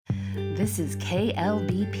This is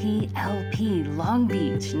KLBP LP Long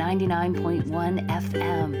Beach 99.1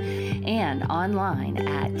 FM and online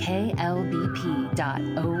at klbp.org.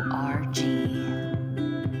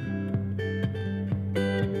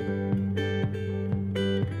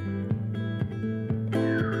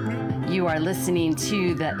 You are listening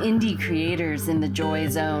to the Indie Creators in the Joy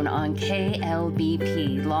Zone on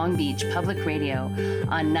KLBP Long Beach Public Radio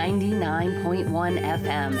on 99.1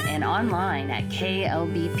 FM and online at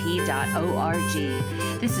klbp.org.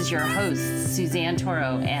 This is your hosts, Suzanne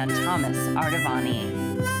Toro and Thomas Ardavani.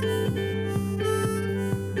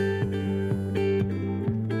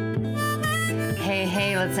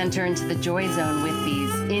 Hey, let's enter into the Joy Zone with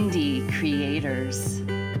these Indie Creators.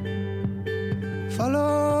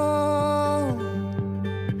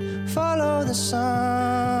 Follow the sun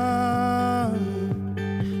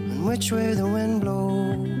and which way the wind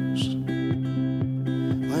blows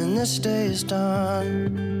when this day is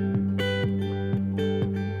done.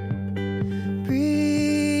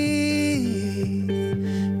 Breathe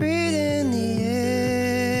in the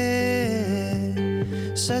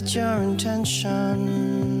air, set your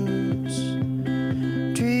intentions,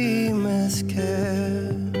 dream with care.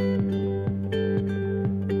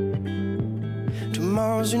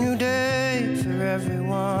 Tomorrow's a new day for everyone.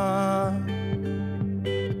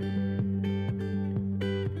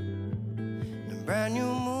 A brand new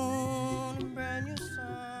moon, a brand new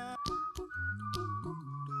sun.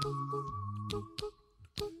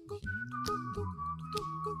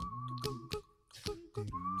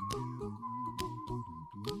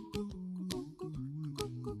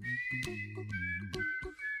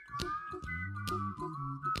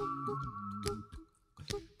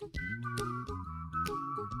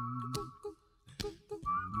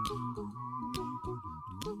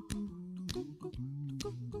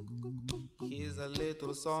 Here's a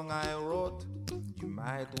little song I wrote. You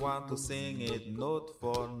might want to sing it note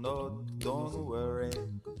for note. Don't worry,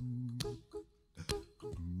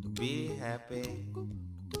 be happy.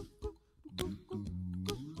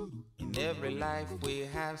 In every life we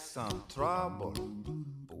have some trouble,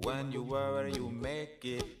 but when you worry you make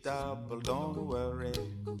it double. Don't worry,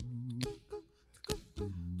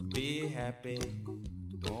 be happy.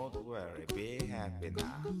 Don't worry, be happy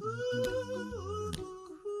now.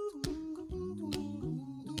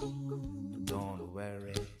 Don't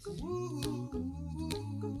worry,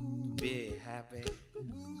 be happy.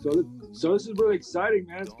 So this is really exciting,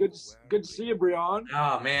 man. It's good to see you, Brian.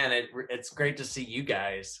 Oh man, it's great to see you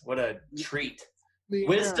guys. What a treat! Yeah.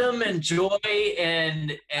 Wisdom and joy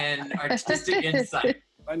and artistic insight.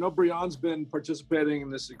 I know Brian's been participating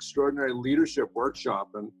in this extraordinary leadership workshop,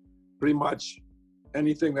 and pretty much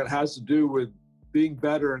anything that has to do with being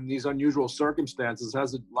better in these unusual circumstances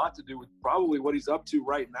has a lot to do with probably what he's up to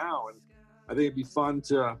right now. And I think it'd be fun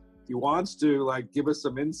to, if he wants to, like, give us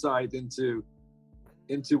some insight into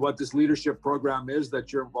what this leadership program is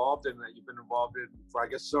that you're involved in, that you've been involved in for, I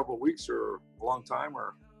guess, several weeks or a long time.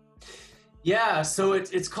 Or Yeah, so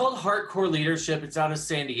it's called Hardcore Leadership. It's out of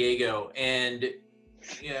San Diego, and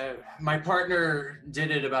my partner did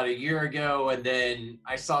it about a year ago, and then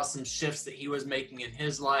I saw some shifts that he was making in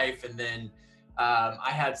his life, and then I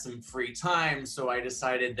had some free time, so I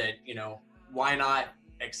decided that, why not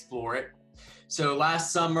explore it? So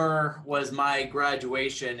last summer was my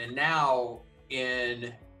graduation, and now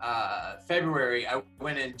in February, I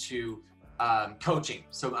went into coaching.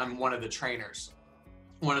 So I'm one of the trainers,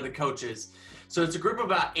 one of the coaches. So it's a group of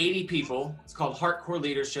about 80 people. It's called Hardcore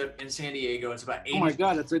Leadership in San Diego. It's about 80. Oh my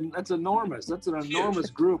God, that's enormous. That's an enormous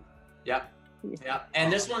group. Yeah.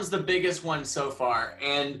 And this one's the biggest one so far.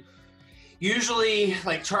 And usually,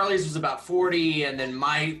 like, Charlie's was about 40, and then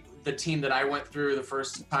the team that I went through the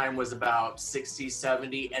first time was about 60,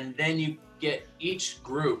 70. And then you get each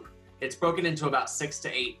group, it's broken into about 6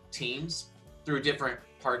 to 8 teams through different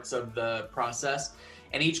parts of the process.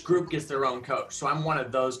 And each group gets their own coach. So I'm one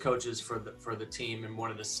of those coaches for the team and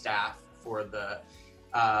one of the staff for the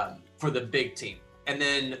big team. And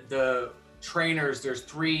then the trainers, there's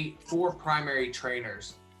 4 primary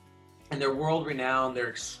trainers, and they're world renowned. They're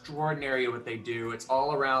extraordinary at what they do. It's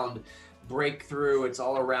all around breakthrough. It's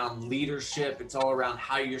all around leadership. It's all around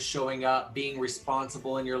how you're showing up, being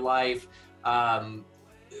responsible in your life.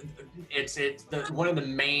 It's one of the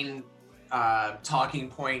main talking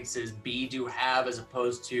points is be, do, have, as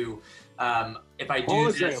opposed to if I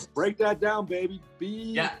do this. Break that down, baby.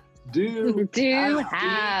 Do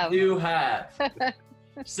have. Do have.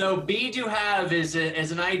 So be, do, have is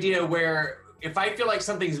an idea where if I feel like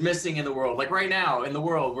something's missing in the world, like right now in the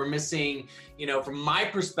world, we're missing, from my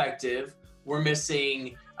perspective, we're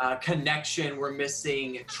missing connection, we're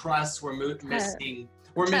missing trust, we're missing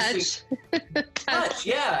We're missing touch,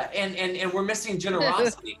 yeah, and we're missing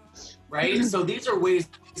generosity, right? So these are ways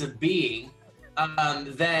of being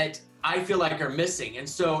that I feel like are missing. And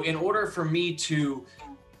so in order for me to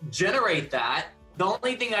generate that, the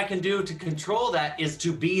only thing I can do to control that is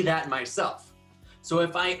to be that myself. So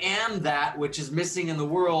if I am that which is missing in the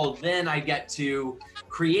world, then I get to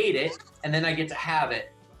create it, and then I get to have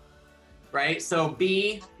it, right? So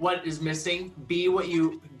be what is missing, be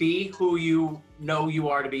who you know you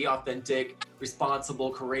are to be: authentic,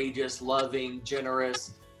 responsible, courageous, loving,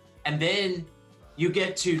 generous. And then you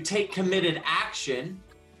get to take committed action.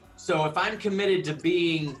 So if I'm committed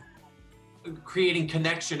to creating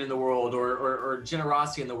connection in the world or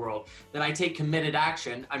generosity in the world, then I take committed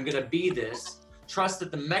action. I'm going to be this. Trust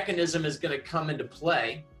that the mechanism is going to come into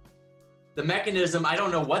play. The mechanism, I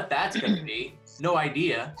don't know what that's going to be. No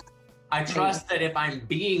idea. I trust that if I'm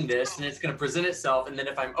being this, and it's going to present itself, and then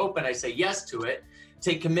if I'm open, I say yes to it,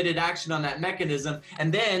 take committed action on that mechanism,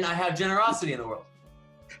 and then I have generosity in the world.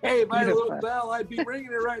 Hey, my little bell, I'd be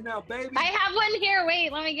ringing it right now, baby. I have one here.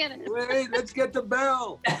 Wait, let me get it. Wait, let's get the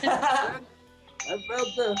bell. I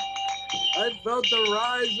felt the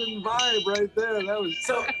rise and vibe right there. That was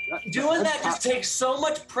so. Doing that just takes so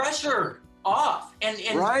much pressure off, and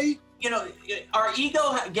right. You know, our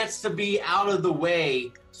ego gets to be out of the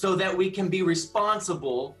way so that we can be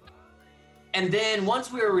responsible. And then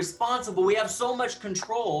once we are responsible, we have so much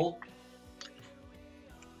control.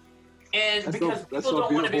 And because people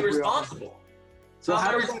don't want to be responsible. So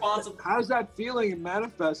how's that feeling and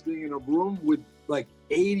manifesting in a room with like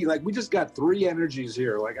 80? Like, we just got 3 energies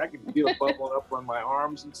here. Like, I can feel it bubbling up on my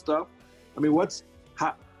arms and stuff. I mean,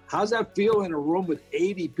 how's that feel in a room with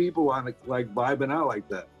 80 people on it, like vibing out like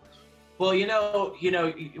that? Well, you know,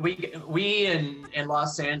 we in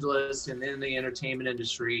Los Angeles and in the entertainment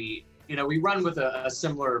industry, you know, we run with a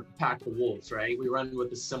similar pack of wolves, right? We run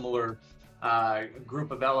with a similar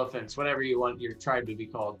group of elephants, whatever you want your tribe to be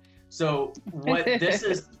called. So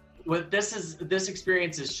this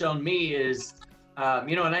experience has shown me is,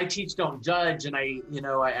 you know, and I teach don't judge, and I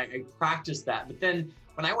practice that. But then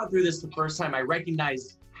when I went through this the first time, I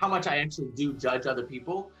recognized how much I actually do judge other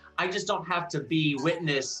people. I just don't have to be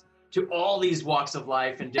witness to all these walks of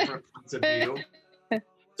life and different points of view.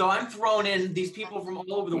 So I'm thrown in these people from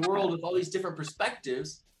all over the world with all these different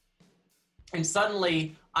perspectives. And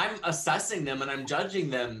suddenly I'm assessing them and I'm judging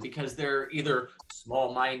them because they're either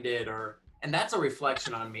small-minded and that's a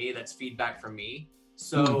reflection on me. That's feedback from me.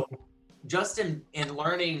 So just in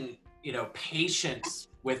learning, you know, patience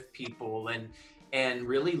with people and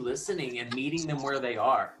really listening and meeting them where they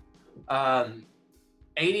are.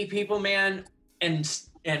 80 people, man,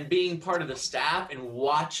 and being part of the staff and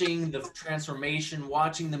watching the transformation,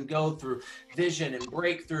 watching them go through vision and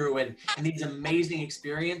breakthrough and these amazing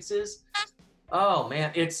experiences. Oh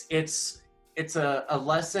man, it's a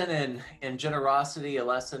lesson in generosity, a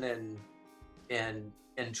lesson in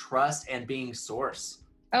trust and being source.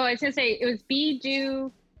 Oh, I was gonna say it was be,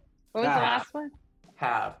 do. What was the last one?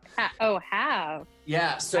 Have. Have.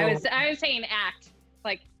 Yeah. So I was saying act,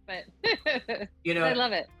 like, but you know, I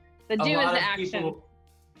love it. The do is the action.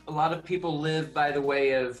 A lot of people live by the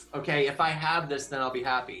way of, okay, if I have this, then I'll be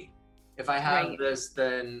happy. If I have this,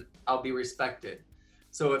 then I'll be respected.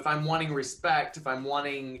 So if I'm wanting respect, if I'm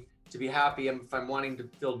wanting to be happy, and if I'm wanting to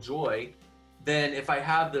feel joy, then if I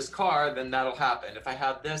have this car, then that'll happen. If I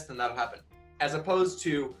have this, then that'll happen. As opposed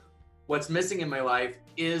to what's missing in my life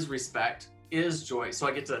is respect, is joy. So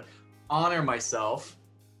I get to honor myself.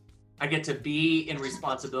 I get to be in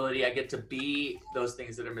responsibility. I get to be those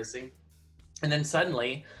things that are missing. And then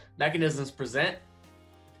suddenly mechanisms present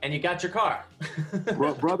and you got your car.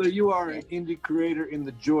 Brother, you are an indie creator in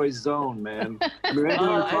the joy zone, man. I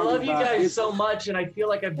love you guys so much, and I feel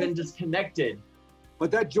like I've been disconnected.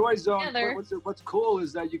 But that joy zone, what's cool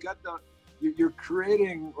is that you got you're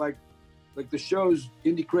creating like the show's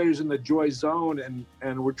indie creators in the joy zone,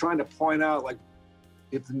 and we're trying to point out, like,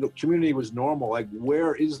 if the community was normal, like,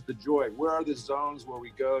 where is the joy? Where are the zones where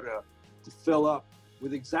we go to fill up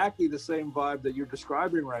with exactly the same vibe that you're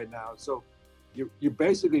describing right now? So you're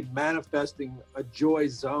basically manifesting a joy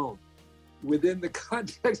zone within the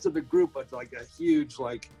context of the group. It's like a huge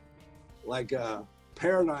like a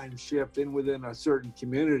paradigm shift within a certain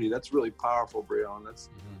community. That's really powerful, Breon.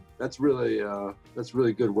 That's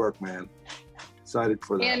really good work, man. Excited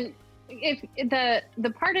for that. And if the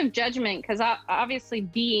part of judgment, because obviously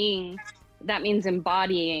being, that means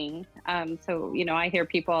embodying. So, you know, I hear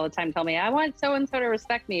people all the time tell me, I want so-and-so to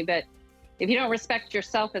respect me. But if you don't respect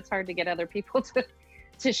yourself, it's hard to get other people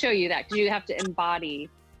to show you that, because you have to embody.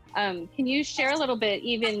 Can you share a little bit,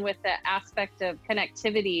 even with the aspect of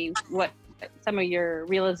connectivity, what some of your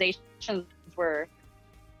realizations were.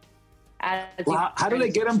 Well, how do they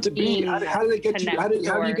get them to be? How do they get you? How do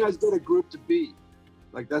you guys get a group to be?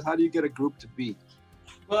 Like that? How do you get a group to be?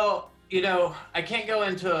 Well, I can't go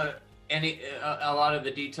into a lot of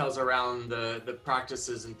the details around the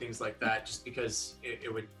practices and things like that, just because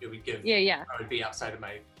it would give I would be outside of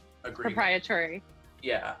my agreement. Proprietary.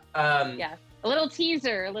 Yeah. Yeah. A little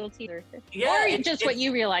teaser. Yeah. Or just what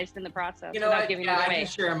you realized in the process. I giving it I away. can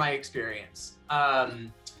share my experience.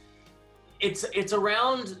 It's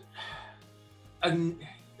around.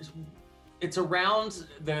 It's around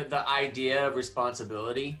the idea of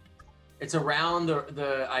responsibility. It's around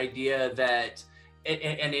the idea that,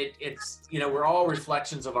 it's we're all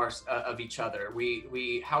reflections of of each other.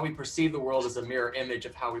 We how we perceive the world is a mirror image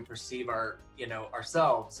of how we perceive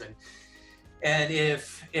ourselves, and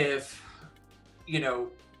if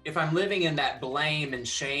I'm living in that blame and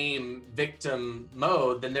shame victim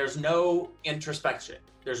mode, then there's no introspection.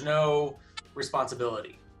 There's no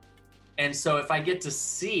responsibility. And so if I get to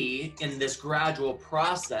see in this gradual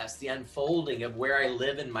process the unfolding of where I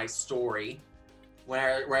live in my story,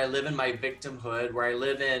 where I live in my victimhood, where I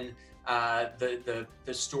live in the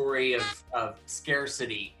story of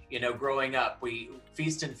scarcity, growing up, we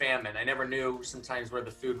feast and famine. I never knew sometimes where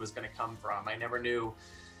the food was going to come from. I never knew,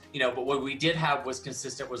 but what we did have was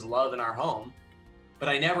consistent was love in our home. But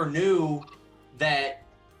I never knew that,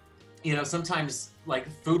 sometimes like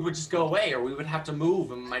food would just go away, or we would have to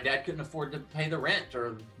move, and my dad couldn't afford to pay the rent,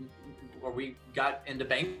 or we got into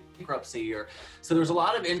bankruptcy, so there's a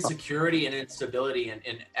lot of insecurity and instability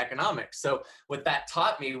in economics. So what that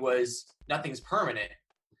taught me was nothing's permanent.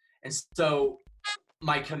 And so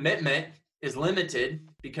my commitment is limited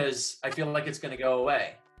because I feel like it's going to go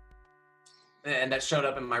away. And that showed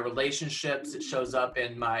up in my relationships. It shows up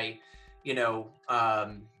in my,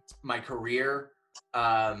 my career.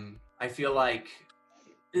 I feel like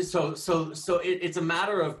so it's a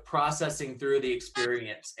matter of processing through the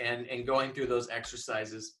experience and going through those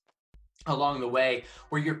exercises along the way,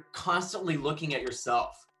 where you're constantly looking at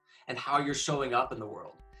yourself and how you're showing up in the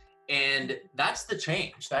world. And that's the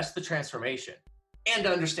change. That's the transformation. And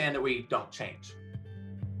to understand that we don't change.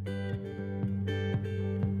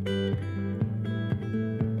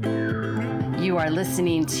 You are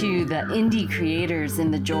listening to the Indie Creators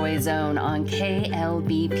in the Joy Zone on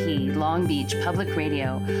KLBP Long Beach Public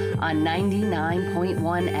Radio on 99.1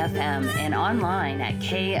 FM and online at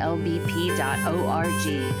klbp.org.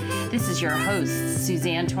 This is your hosts,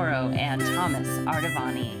 Suzanne Toro and Thomas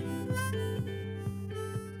Ardavani.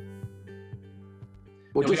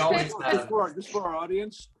 Well, just for our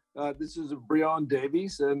audience, this is Breon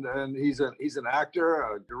Davies, and he's an actor,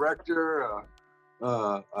 a director,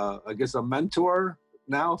 I guess a mentor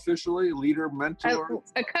now, officially leader, mentor,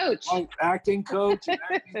 a coach, acting coach, a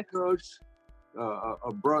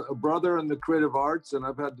brother in the creative arts. And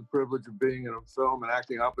I've had the privilege of being in a film and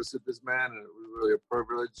acting opposite this man, and it was really a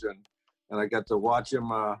privilege. And I got to watch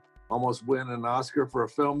him almost win an Oscar for a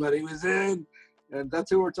film that he was in. And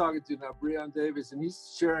that's who we're talking to now, Breon Davies, and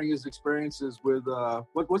he's sharing his experiences with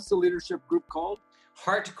what's the leadership group called?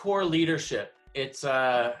 Hardcore Leadership. It's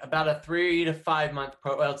about a 3 to 5 month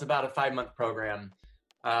it's about a 5-month program.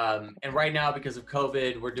 And right now, because of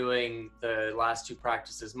COVID, we're doing the last 2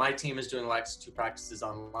 practices. My team is doing the last 2 practices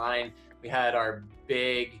online. We had our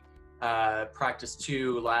big practice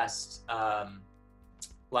 2 last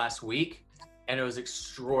week, and it was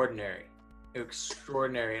extraordinary. And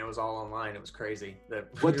it was all online. It was crazy.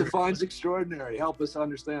 What defines extraordinary? Help us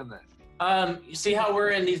understand that. You see how we're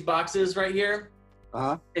in these boxes right here?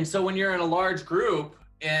 Uh-huh. And so when you're in a large group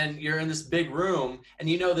and you're in this big room, and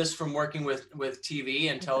you know this from working with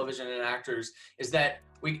TV and television and actors, is that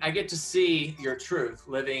I get to see your truth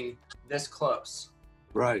living this close.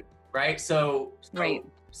 Right. Right. So right.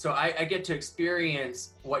 So I get to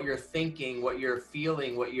experience what you're thinking, what you're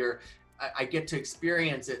feeling, I get to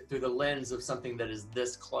experience it through the lens of something that is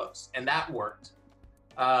this close, and that worked.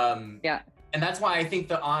 Yeah. And that's why I think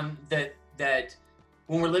that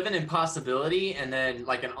when we're living in possibility, and then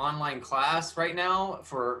like an online class right now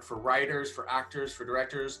for writers, for actors, for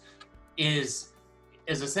directors is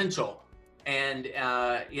essential. And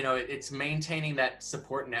it's maintaining that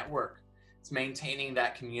support network. It's maintaining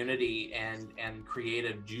that community and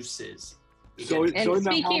creative juices. So in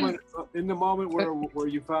the moment where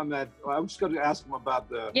you found that, I'm just going to ask him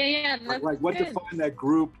about what defined that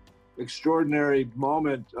group extraordinary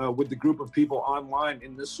moment with the group of people online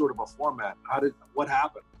in this sort of a format. What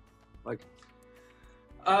happened? Like,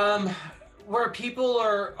 where people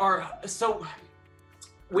are so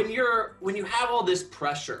when you have all this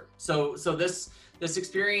pressure, so this this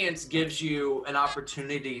experience gives you an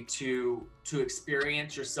opportunity to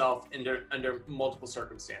experience yourself under multiple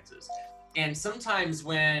circumstances. And sometimes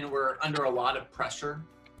when we're under a lot of pressure,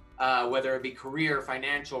 whether it be career,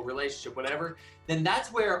 financial, relationship, whatever, then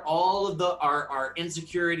that's where all of our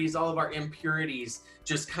insecurities, all of our impurities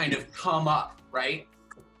just kind of come up, right?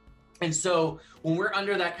 And so when we're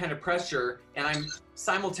under that kind of pressure and I'm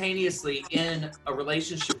simultaneously in a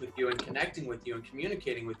relationship with you and connecting with you and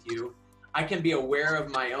communicating with you, I can be aware of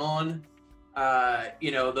my own,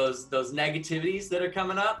 those negativities that are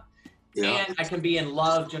coming up. Yeah. And I can be in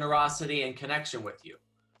love, generosity, and connection with you.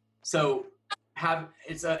 So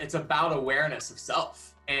it's about awareness of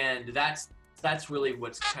self. And that's really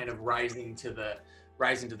what's kind of rising to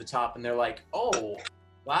the top. And they're like, oh,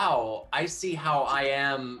 wow, I see how I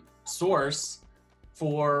am source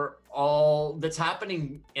for all that's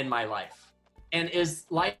happening in my life. And is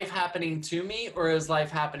life happening to me or is life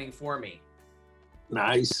happening for me?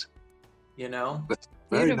 Nice. You know?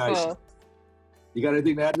 Very Beautiful. nice. You got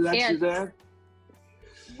anything to add to that, Suzanne?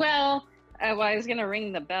 Well, I was going to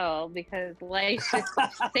ring the bell because life,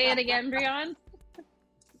 say it again, Breon.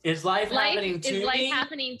 Is life happening to me? Is life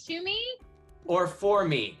happening to me? Or for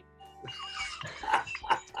me?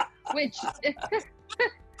 Which,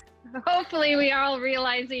 hopefully we are all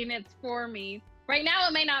realizing it's for me. Right now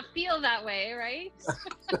it may not feel that way, right?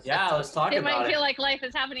 Yeah, let's talk about it. It might feel like life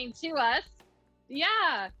is happening to us.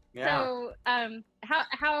 Yeah. So,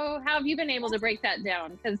 how have you been able to break that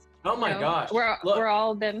down? Because oh my gosh, we're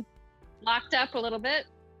all been locked up a little bit.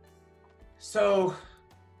 So,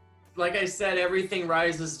 like I said, everything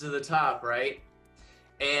rises to the top, right?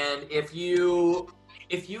 And if you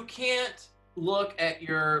can't look at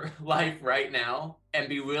your life right now and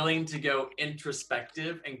be willing to go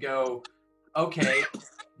introspective and go, okay,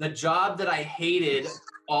 the job that I hated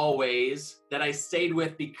always, that I stayed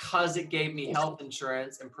with because it gave me health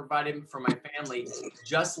insurance and provided for my family,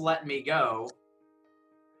 just let me go.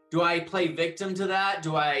 Do I play victim to that?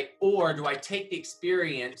 Or do I take the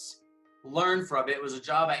experience, learn from it? It was a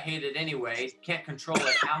job I hated anyway, can't control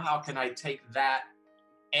it. Now how can I take that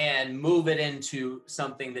and move it into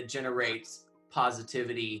something that generates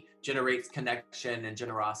positivity, generates connection and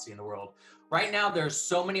generosity in the world? Right now, there's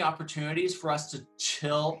so many opportunities for us to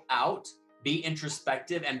chill out, be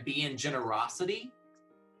introspective, and be in generosity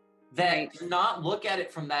that to not look at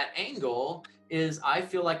it from that angle is, I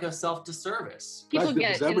feel like, a self-disservice. People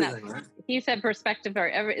get everything, right? He said perspective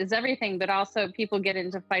is everything, but also people get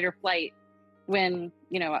into fight or flight when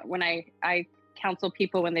I counsel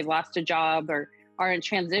people when they've lost a job or are in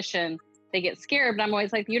transition, they get scared. But I'm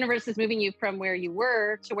always like, the universe is moving you from where you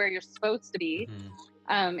were to where you're supposed to be. Mm-hmm.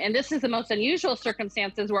 And this is the most unusual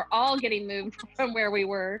circumstances. We're all getting moved from where we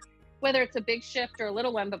were, whether it's a big shift or a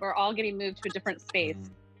little one, but we're all getting moved to a different space,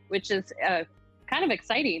 which is kind of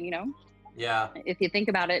exciting, you know? Yeah. If you think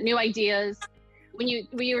about it, new ideas. When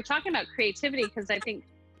you were talking about creativity, because I think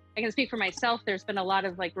I can speak for myself, there's been a lot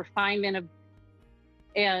of like refinement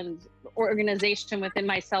and organization within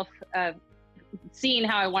myself, seeing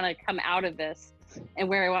how I want to come out of this and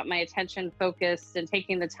where I want my attention focused and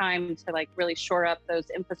taking the time to like really shore up those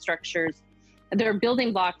infrastructures. There are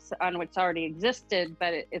building blocks on what's already existed,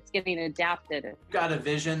 but it's getting adapted. You've got a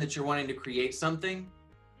vision that you're wanting to create something,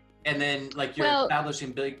 and then like you're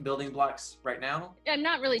establishing building blocks right now? I'm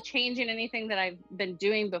not really changing anything that I've been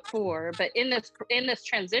doing before, but in this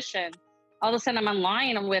transition, all of a sudden I'm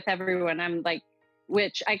online with everyone. I'm like,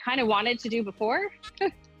 which I kind of wanted to do before.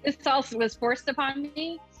 This also was forced upon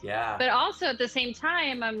me. Yeah. But also at the same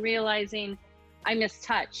time, I'm realizing I miss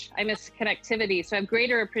touch. I miss connectivity. So I have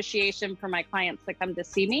greater appreciation for my clients that come to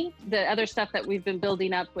see me. The other stuff that we've been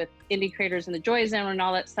building up with Indie Creators in the Joy Zone and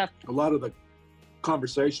all that stuff. A lot of the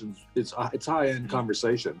conversations, it's high-end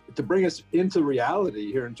conversation. To bring us into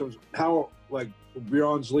reality here in terms of how, like,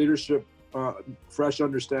 Breon's leadership, fresh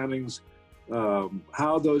understandings,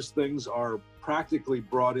 how those things are practically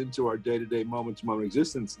brought into our day-to-day moment-to-moment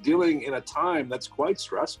existence, dealing in a time that's quite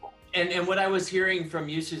stressful. And what I was hearing from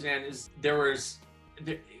you, Suzanne, is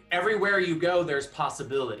everywhere you go, there's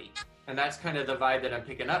possibility. And that's kind of the vibe that I'm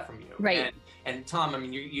picking up from you. Right. And Tom, I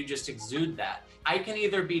mean, you just exude that. I can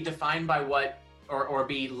either be defined by what, or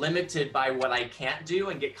be limited by what I can't do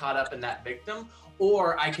and get caught up in that victim,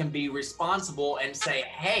 or I can be responsible and say,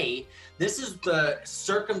 hey, this is the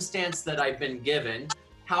circumstance that I've been given.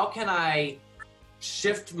 How can I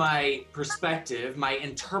shift my perspective, my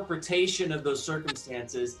interpretation of those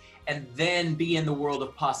circumstances, and then be in the world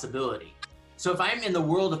of possibility? So if I'm in the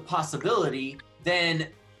world of possibility, then,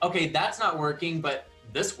 okay, that's not working, but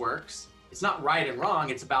this works. It's not right and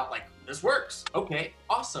wrong. It's about like, this works. Okay,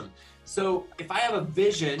 awesome. So if I have a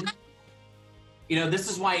vision, this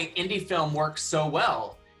is why indie film works so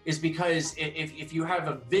well, is because if you have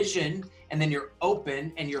a vision and then you're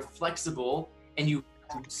open and you're flexible and you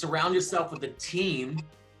surround yourself with a team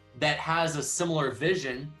that has a similar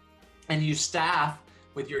vision, and you staff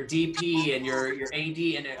with your DP and your AD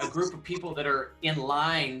and a group of people that are in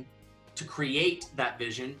line to create that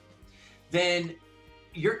vision, then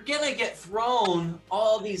you're gonna get thrown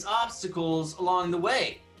all these obstacles along the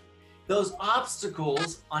way. Those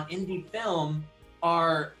obstacles on indie film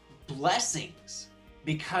are blessings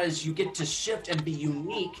because you get to shift and be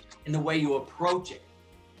unique in the way you approach it.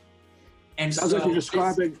 And sounds like you're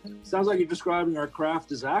describing our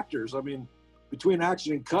craft as actors. I mean, between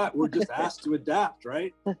action and cut, we're just asked to adapt,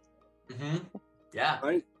 right? Mm-hmm. Yeah.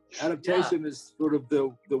 Right? Adaptation is sort of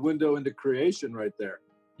the window into creation right there.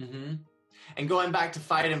 Mm-hmm. And going back to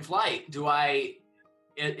fight and flight,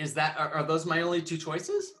 are those my only two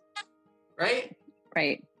choices? Right?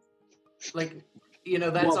 Right. Like,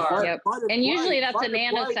 that's our... Yep. And usually that's a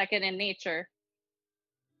nanosecond in nature.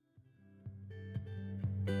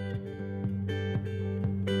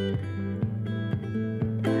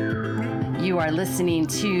 You are listening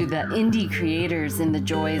to the Indie Creators in the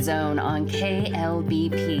Joy Zone on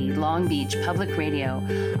KLBP, Long Beach Public Radio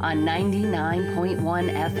on 99.1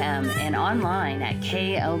 FM and online at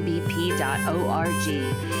klbp.org.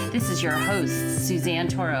 This is your hosts, Suzanne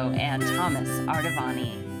Toro and Thomas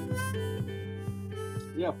Ardavani.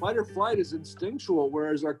 Yeah, fight or flight is instinctual,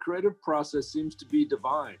 whereas our creative process seems to be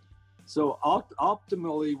divine. So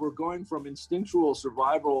optimally, we're going from instinctual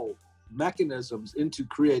survival mechanisms into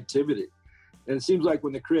creativity. And it seems like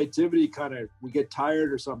when the creativity we get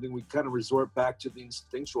tired or something, we kind of resort back to the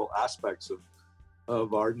instinctual aspects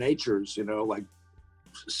of our natures, like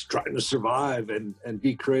trying to survive and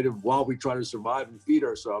be creative while we try to survive and feed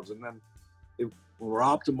ourselves. And then when we're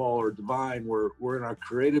optimal or divine, we're in our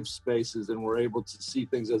creative spaces and we're able to see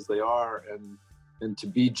things as they are and to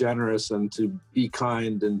be generous and to be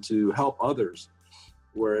kind and to help others.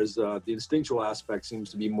 Whereas the instinctual aspect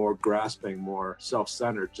seems to be more grasping, more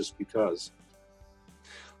self-centered just because.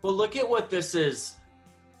 Well, look at what this is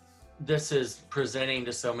presenting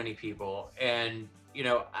to so many people. And,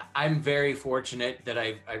 I'm very fortunate that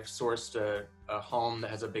I've sourced a home that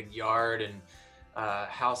has a big yard and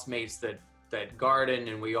housemates that garden,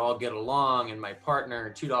 and we all get along, and my partner,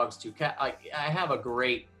 2 dogs, 2 cats. I have a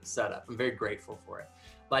great setup. I'm very grateful for it.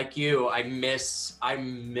 Like you, I'm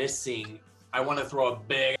missing, I want to throw a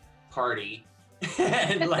big party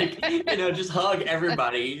and just hug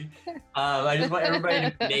everybody. I just want everybody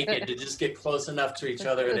to be naked to just get close enough to each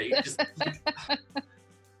other that you just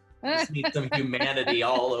need some humanity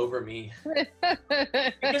all over me.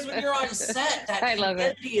 Because when you're on set, that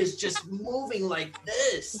humanity is just moving like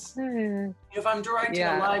this. If I'm directing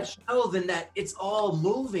a live show, then it's all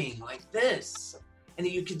moving like this. And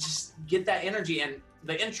you can just get that energy, and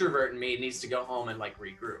the introvert in me needs to go home and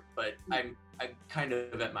regroup, but I'm kind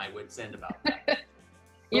of at my wit's end about that.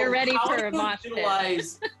 You're ready for a mosh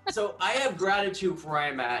pit. So I have gratitude for where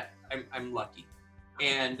I'm at. I'm lucky,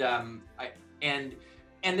 and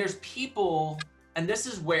there's people, and this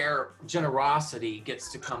is where generosity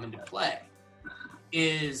gets to come into play.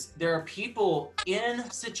 Is there are people in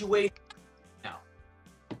situations now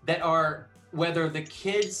that are, whether the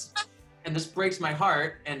kids, and this breaks my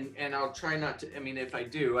heart, and I'll try not to, if I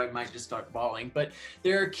do, I might just start bawling, but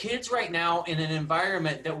there are kids right now in an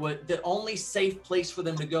environment the only safe place for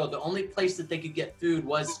them to go, the only place that they could get food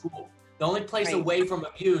was school. The only place away from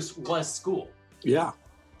abuse was school. Yeah.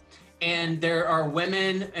 And there are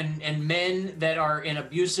women and men that are in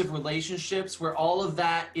abusive relationships where all of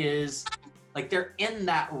that is, they're in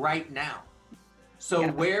that right now. So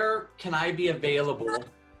where can I be available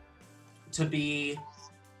to be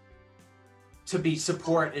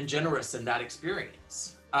support and generous in that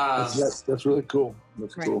experience? That's really cool.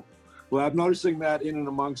 That's cool. Well, I'm noticing that in and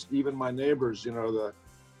amongst even my neighbors, the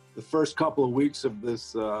first couple of weeks of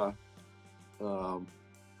this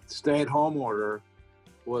stay-at-home order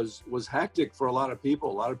was hectic for a lot of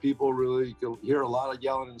people. A lot of people really could hear a lot of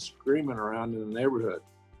yelling and screaming around in the neighborhood.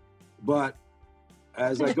 But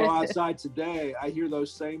as I go outside today, I hear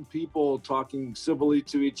those same people talking civilly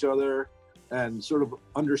to each other and sort of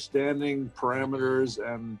understanding parameters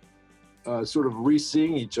and sort of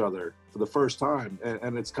re-seeing each other for the first time.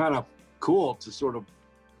 And it's kind of cool to sort of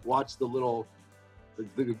watch the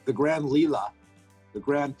grand Leela, the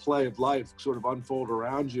grand play of life sort of unfold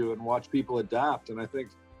around you and watch people adapt. And I think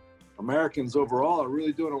Americans overall are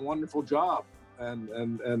really doing a wonderful job.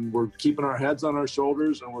 And we're keeping our heads on our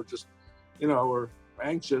shoulders, and we're just, we're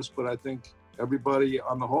anxious, but I think everybody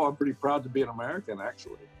on the whole, I'm pretty proud to be an American,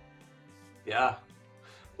 actually. Yeah.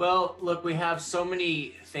 Well, look, we have so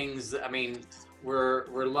many things. I mean, we're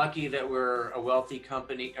lucky that we're a wealthy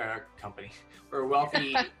company. We're a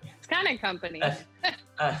wealthy. It's kind of company.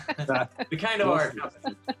 We kind of are a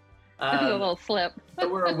company. A little slip. But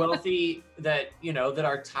we're a wealthy that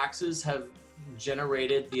our taxes have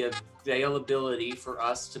generated the availability for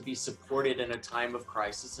us to be supported in a time of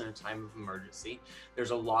crisis, in a time of emergency. There's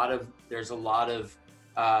a lot of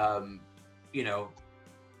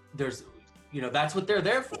that's what they're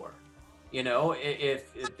there for.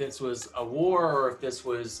 If this was a war or if this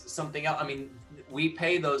was something else, I mean, we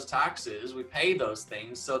pay those taxes, we pay those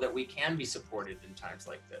things so that we can be supported in times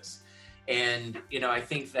like this. And, I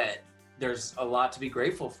think that there's a lot to be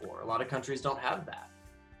grateful for. A lot of countries don't have that.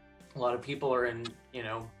 A lot of people are in,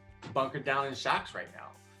 bunkered down in shacks right now.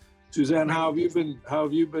 Suzanne,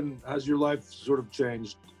 has your life sort of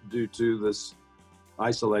changed due to this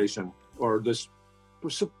isolation or this?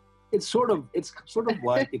 It's sort of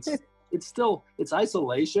like it's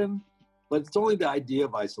isolation, but it's only the idea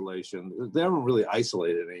of isolation. They haven't really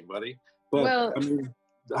isolated anybody. But well, I mean,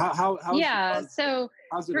 how's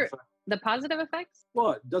it affect? The positive effects?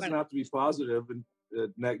 Well, it doesn't have to be positive, and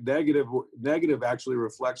negative actually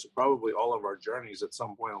reflects probably all of our journeys at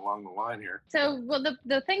some point along the line here. So, well,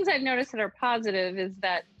 the things I've noticed that are positive is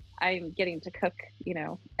that I'm getting to cook,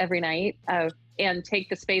 every night and take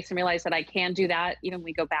the space and realize that I can do that even when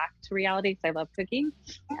we go back to reality, because I love cooking.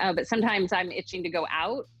 But sometimes I'm itching to go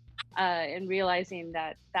out and realizing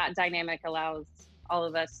that dynamic allows all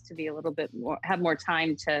of us to be a little bit more, have more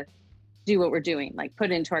time to do what we're doing, like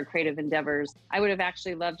put into our creative endeavors. I would have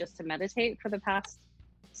actually loved just to meditate for the past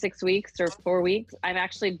 6 weeks or 4 weeks. I'm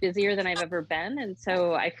actually busier than I've ever been. And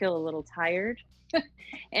so I feel a little tired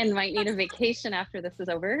and might need a vacation after this is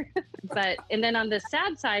over. And then on the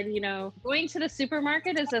sad side, going to the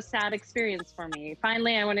supermarket is a sad experience for me.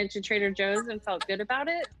 Finally, I went into Trader Joe's and felt good about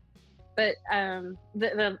it. But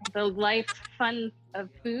the life fun of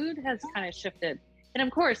food has kind of shifted. And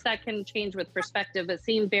of course, that can change with perspective, but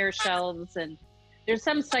seeing bare shelves and there's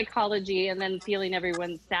some psychology, and then feeling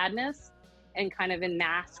everyone's sadness and kind of in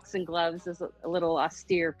masks and gloves is a little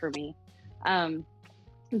austere for me.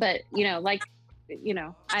 But, I'm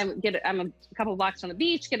a couple blocks from the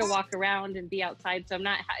beach, get to walk around and be outside. So I'm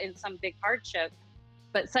not in some big hardship.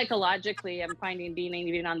 But psychologically, I'm finding being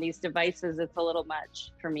even on these devices, it's a little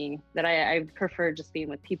much for me, that I prefer just being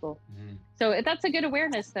with people. Mm-hmm. So that's a good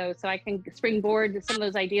awareness, though. So I can springboard some of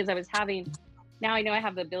those ideas I was having. Now I know I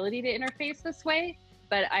have the ability to interface this way,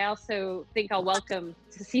 but I also think I'll welcome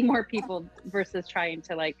to see more people versus trying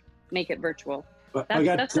to make it virtual.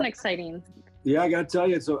 That's an exciting. Yeah, I got to tell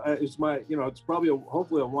you, it's my, it's probably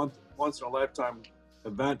hopefully a once in a lifetime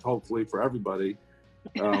event, hopefully for everybody.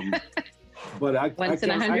 But I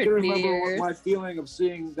can remember my feeling of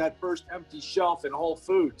seeing that first empty shelf in Whole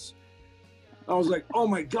Foods. I was like, oh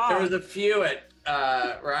my God. There was a few at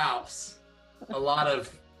Ralph's. A lot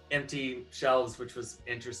of empty shelves, which was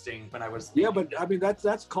interesting when I was. Yeah, but I mean,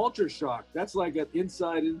 that's culture shock. That's like an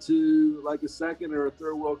insight into like a second or a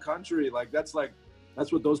third world country. That's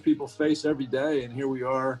what those people face every day. And here we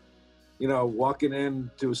are, walking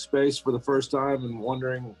into a space for the first time and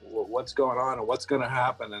wondering what's going on and what's going to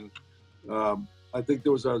happen. And I think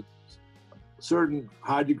there was a certain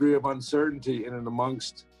high degree of uncertainty in and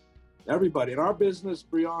amongst everybody. In our business,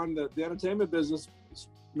 beyond the entertainment business, is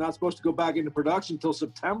not supposed to go back into production until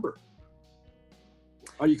September.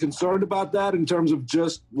 Are you concerned about that in terms of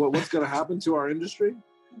just what's going to happen to our industry?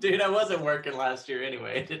 Dude, I wasn't working last year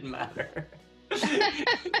anyway. It didn't matter.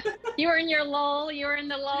 You were in your lull. You were in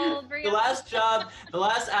the lull. The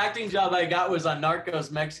last acting job I got was on Narcos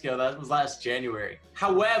Mexico. That was last January.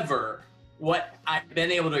 However, what I've been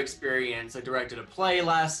able to experience, I directed a play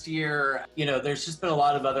last year. There's just been a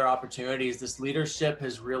lot of other opportunities. This leadership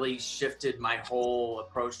has really shifted my whole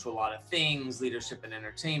approach to a lot of things, leadership in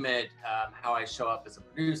entertainment, how I show up as a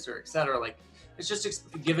producer, et cetera. It's just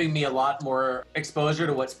giving me a lot more exposure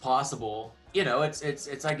to what's possible.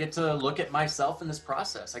 It's I get to look at myself in this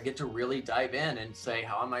process. I get to really dive in and say,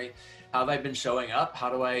 how have I been showing up? How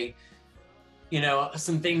do I,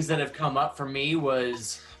 some things that have come up for me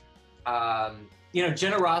was,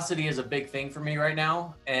 generosity is a big thing for me right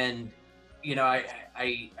now. And,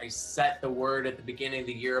 I set the word at the beginning of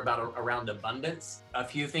the year around abundance. A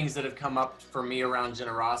few things that have come up for me around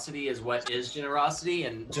generosity is what is generosity,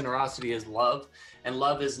 and generosity is love. And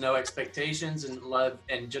love is no expectations, and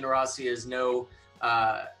generosity is no,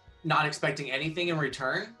 not expecting anything in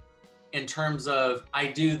return in terms of I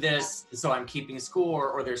do this, so I'm keeping score,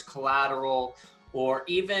 or there's collateral, or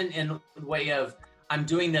even in the way of I'm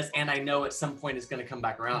doing this and I know at some point it's going to come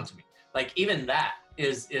back around to me. Even that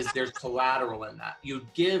is there's collateral in that. You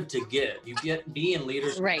give to give. You be in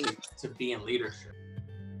leadership Right. to be in leadership.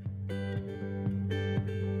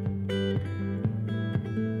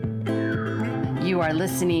 You are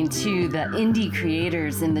listening to the Indie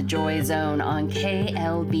Creators in the Joy Zone on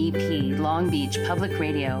KLBP Long Beach Public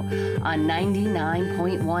Radio on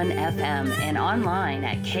 99.1 FM and online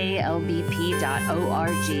at klbp.org.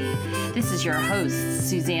 This is your hosts,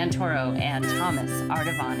 Suzanne Toro and Thomas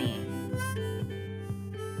Ardavani.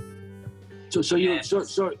 So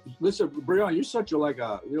listen, Brianne,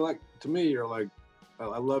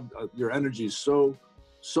 I love your energy is so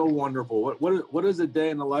wonderful. What does a day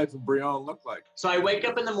in the life of Brianne look like? So I wake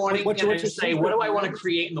up in the morning and I just say, what do I want to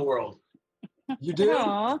create in the world? You do?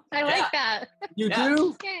 Aw, I like that. You do?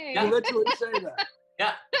 Okay. Yeah. You literally say that.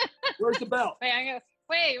 Yeah. Where's the bell? Wait,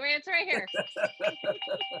 it's right here.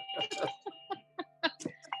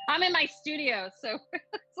 I'm in my studio, so.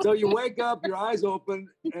 So you wake up, your eyes open,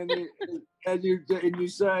 and you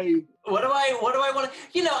say, What do I want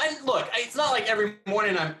to, and look, it's not like every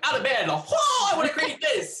morning I'm out of bed, I want to create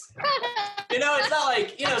this. It's not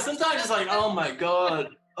like, sometimes it's like, oh my God,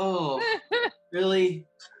 really?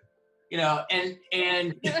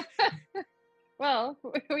 And Well,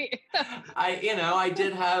 I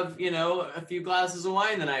did have, a few glasses of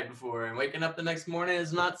wine the night before, and waking up the next morning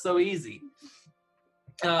is not so easy.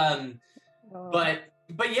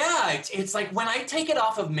 But yeah, it's like when I take it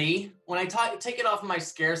off of me, when I take it off of my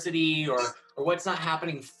scarcity or what's not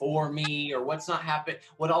happening for me or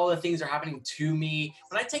what all the things are happening to me,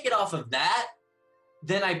 when I take it off of that,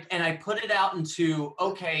 then I put it out into,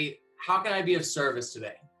 okay, how can I be of service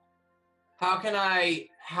today? How can I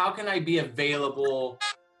be available?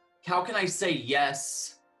 How can I say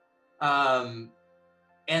yes? And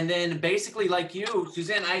then basically like you,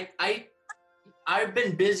 Suzanne, I've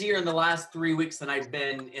been busier in the last 3 weeks than I've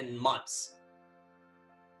been in months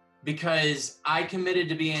because I committed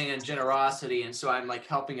to being in generosity. And so I'm like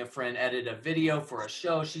helping a friend edit a video for a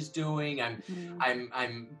show she's doing.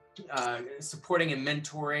 I'm supporting and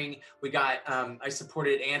mentoring. I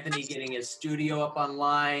supported Anthony getting his studio up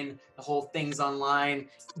online, the whole thing's online,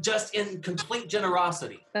 just in complete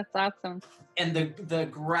generosity. that's awesome. And the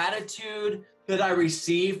gratitude that I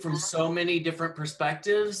receive from so many different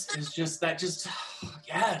perspectives is yes, like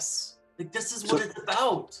this is what it's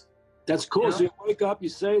about. that's cool. So you wake up, you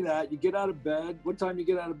say that, you get out of bed. What time you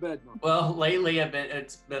get out of bed? Well, lately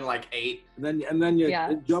it's been like 8. And then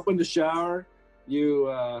you jump in the shower.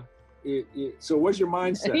 So what's your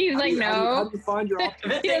mindset? He's like, no. How do you find your I've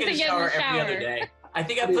been taking a shower every other day. I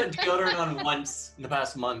think I put deodorant on once in the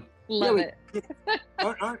past month. Love it.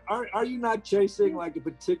 Are you not chasing like a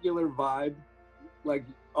particular vibe? Like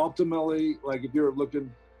ultimately, like if you're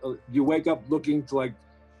looking, you wake up looking to like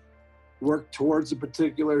work towards a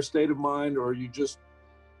particular state of mind, or are you just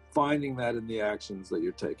finding that in the actions that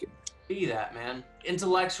you're taking? Be that, man.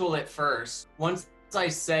 Intellectual at first. Once I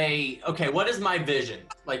say, okay, what is my vision?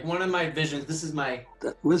 Like one of my visions,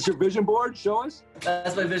 What's your vision board? Show us.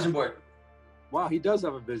 That's my vision board. Wow, he does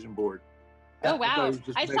have a vision board. Oh, wow.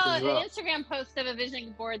 I saw an Instagram post of a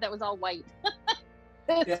vision board that was all white.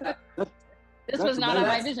 Yeah. This was not on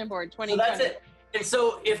my vision board, 2020. So that's it. And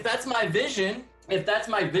so if that's my vision,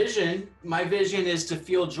 my vision is to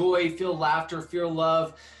feel joy, feel laughter, feel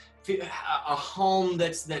love, feel a home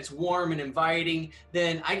that's warm and inviting,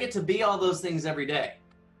 then I get to be all those things every day.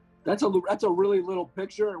 That's a really little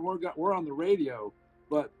picture, and we're on the radio,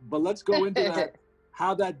 but let's go into that,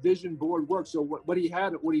 how that vision board works. So what he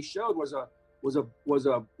showed was a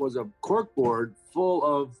cork board full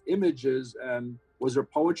of images, and was there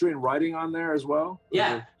poetry and writing on there as well?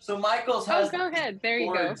 Yeah. So Michael's has go ahead. There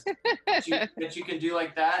you go. that you can do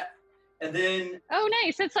like that. And then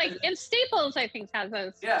nice. It's like in Staples, I think, has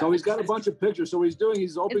those. Yeah. So he's got a bunch of pictures. So he's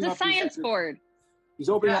opening up It's a science board. He's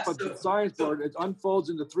opening up a science board. It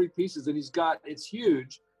unfolds into 3 pieces, and it's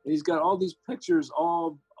huge. And he's got all these pictures,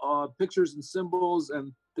 all pictures and symbols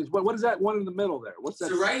and things. What is that one in the middle there? What's that?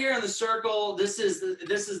 So right here in the circle, this is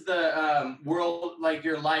the world, like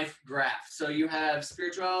your life graph. So you have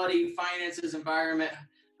spirituality, finances, environment,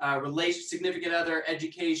 significant other,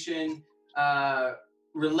 education,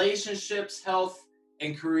 relationships, health,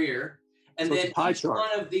 and career. And So then it's a pie each chart.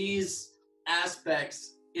 one of these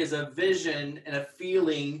aspects is a vision and a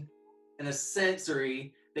feeling and a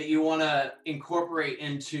sensory that you want to incorporate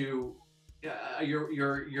into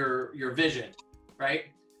your vision, right?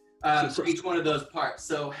 For each one of those parts.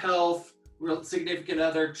 So health, significant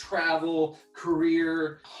other, travel,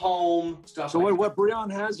 career, home, stuff. So like what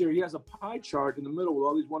Brianne has here, he has a pie chart in the middle with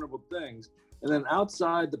all these wonderful things. And then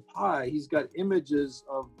outside the pie, he's got images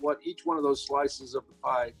of what each one of those slices of the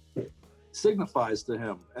pie signifies to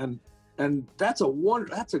him. And that's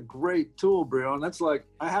a great tool, Breon. That's like,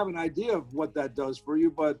 I have an idea of what that does for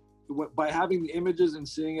you, but by having the images and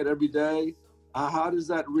seeing it every day, how does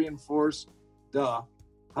that reinforce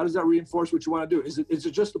what you want to do? Is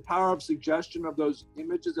it just the power of suggestion of those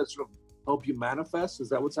images that sort of help you manifest? Is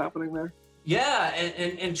that what's happening there? Yeah,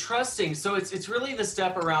 and trusting. So it's really the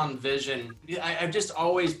step around vision. I've just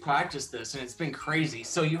always practiced this, and it's been crazy.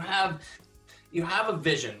 So you have a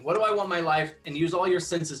vision. What do I want my life? And use all your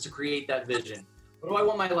senses to create that vision. What do I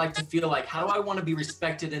want my life to feel like? How do I want to be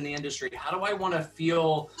respected in the industry? How do I want to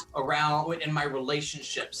feel around in my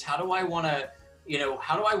relationships? How do I want to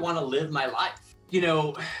live my life?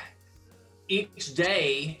 Each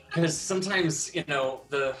day, because sometimes,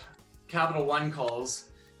 the Capital One calls,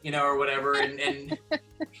 or whatever, and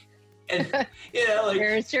like,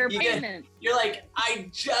 here's your payment. You're like, I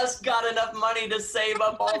just got enough money to save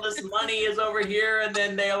up. All this money is over here, and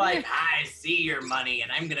then they're like, I see your money,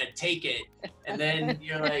 and I'm gonna take it. And then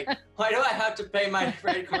you're like, why do I have to pay my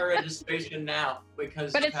credit card registration now?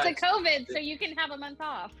 Because but it's the COVID, so you can have a month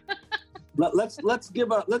off. let's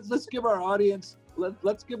give our audience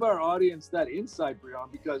that insight,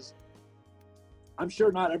 Breon, because I'm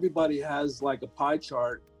sure not everybody has like a pie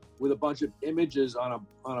chart with a bunch of images on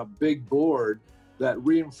a big board that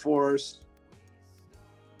reinforce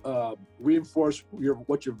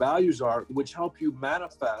what your values are, which help you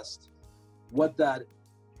manifest what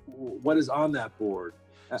is on that board.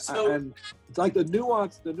 So, and it's like the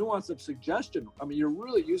nuance of suggestion. I mean, you're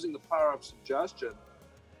really using the power of suggestion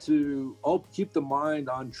to keep the mind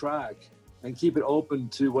on track and keep it open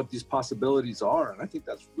to what these possibilities are. And I think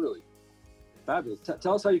that's really fabulous.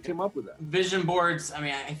 Tell us how you came up with that. Vision boards. I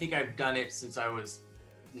mean, I think I've done it since I was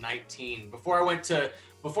 19. Before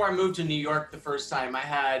I moved to New York the first time, I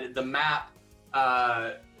had the map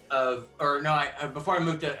before I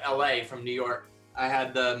moved to LA from New York, I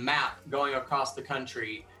had the map going across the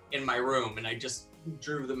country in my room, and I just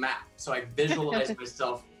drew the map. So I visualized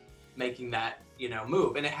myself making that,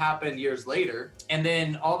 move. And it happened years later. And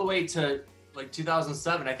then all the way to like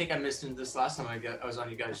 2007, I think I mentioned this last time I was on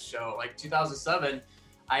you guys' show. Like 2007,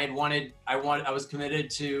 I was committed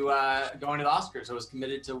to going to the Oscars. I was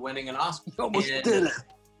committed to winning an Oscar. You almost did it.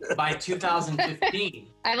 By 2015.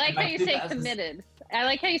 I like how you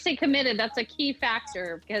say committed. That's a key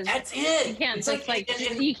factor, because that's it. You can't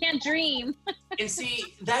you can't dream. And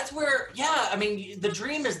see, that's where, I mean, the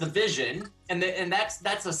dream is the vision, and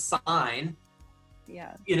that's a sign.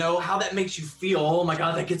 Yeah. How that makes you feel. Oh my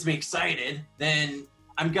God, that gets me excited. Then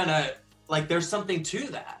I'm gonna, like, there's something to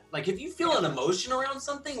that. Like, if you feel an emotion around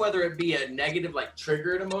something, whether it be a negative, like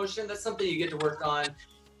triggered emotion, that's something you get to work on.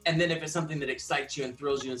 And then if it's something that excites you and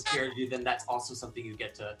thrills you and scares you, then that's also something you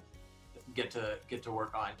get to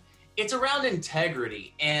work on. It's around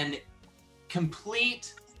integrity and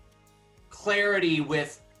complete clarity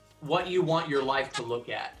with what you want your life to look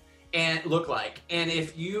like. And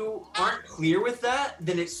if you aren't clear with that,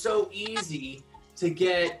 then it's so easy to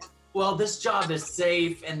get, well, this job is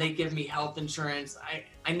safe and they give me health insurance.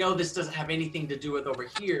 I know this doesn't have anything to do with over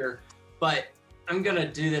here, but I'm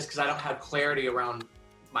gonna do this because I don't have clarity around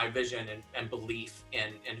my vision and belief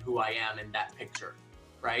in who I am in that picture,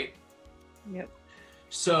 right? Yep.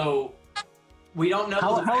 So we don't know.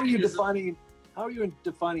 How are you defining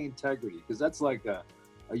integrity? Because that's like a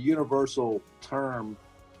universal term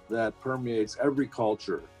that permeates every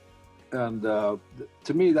culture, and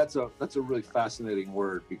to me, that's a really fascinating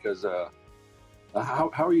word, because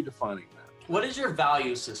how are you defining that? What is your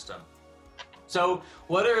value system? So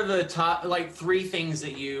what are the top, like, 3 things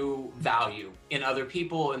that you value in other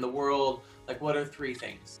people, in the world? Like, what are 3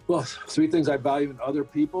 things? Well, 3 things I value in other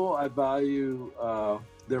people. I value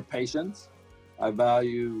their patience. I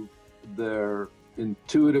value their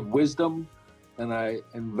intuitive wisdom, and I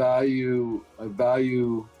value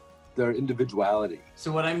their individuality.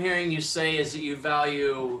 So what I'm hearing you say is that you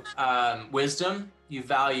value wisdom, you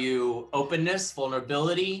value openness,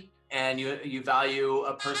 vulnerability, and you value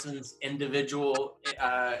a person's individual,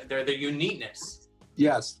 their uniqueness.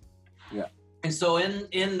 Yes. Yeah. And so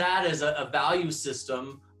in that is a value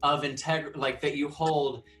system of integrity, like, that you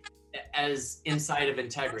hold as inside of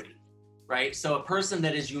integrity, right? So a person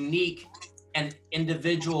that is unique and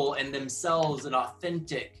individual and themselves and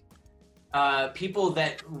authentic, people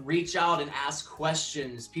that reach out and ask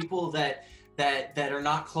questions, people that are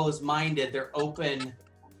not closed-minded, they're open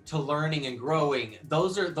to learning and growing.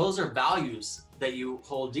 Those are values that you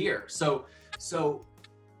hold dear. So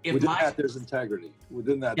if within that there's integrity.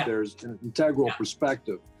 Within that there's an integral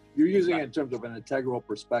perspective. You're using it in terms of an integral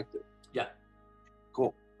perspective. Yeah.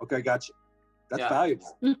 Cool. Okay, gotcha. That's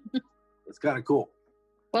valuable. It's kind of cool.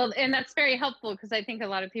 Well, and that's very helpful because I think a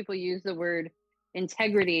lot of people use the word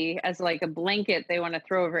integrity as like a blanket they want to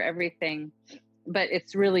throw over everything, but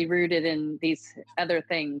it's really rooted in these other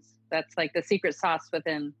things. That's like the secret sauce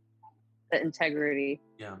within the integrity.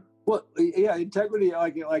 Yeah. Well, yeah, integrity,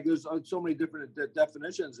 like there's so many different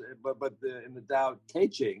definitions, but in the Tao Te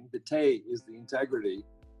Ching, the Te is the integrity.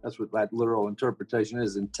 That's what that literal interpretation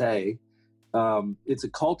is in Te. It's a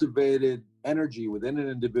cultivated energy within an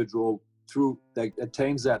individual that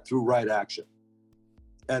attains that through right action.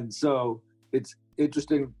 And so it's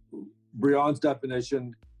interesting, Brian's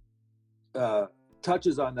definition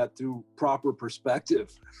touches on that through proper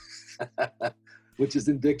perspective, which is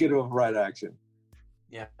indicative of right action.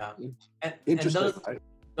 Yeah, Interesting.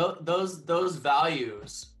 And those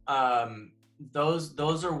values,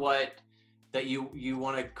 those are what that you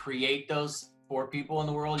want to create those for people in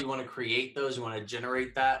the world. You want to create those. You want to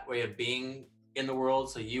generate that way of being in the world.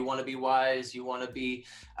 So you want to be wise. You want to be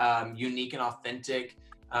unique and authentic.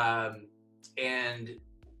 And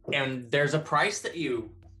there's a price that you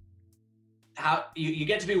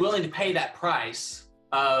get to be willing to pay that price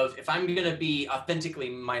of, if I'm going to be authentically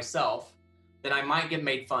myself, then I might get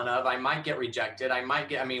made fun of. I might get rejected.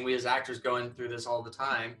 We as actors going through this all the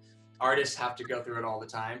time. Artists have to go through it all the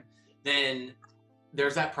time. Then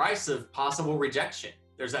there's that price of possible rejection.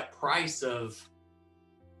 There's that price of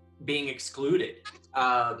being excluded.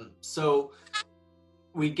 So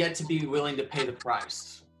we get to be willing to pay the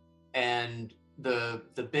price. And the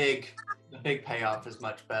big payoff is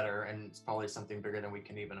much better, and it's probably something bigger than we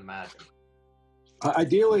can even imagine.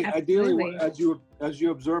 Ideally, Absolutely. as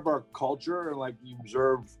you observe our culture and like you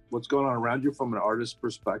observe what's going on around you from an artist's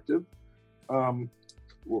perspective,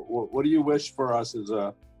 what do you wish for us as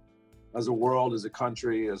a world, as a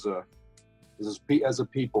country, as a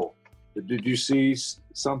people? Did you see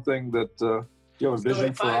something that you have a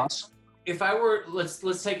vision for us? If I were,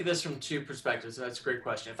 let's take this from two perspectives. That's a great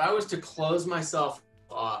question. If I was to close myself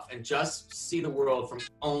off and just see the world from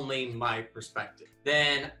only my perspective,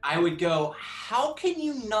 then I would go, how can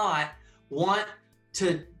you not want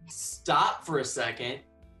to stop for a second,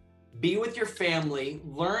 be with your family,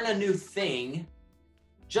 learn a new thing,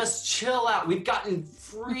 just chill out. We've gotten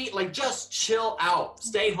free, like just chill out,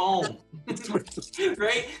 stay home,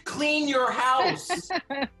 right? Clean your house.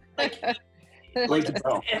 And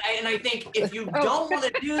I think if you don't want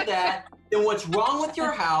to do that, then what's wrong with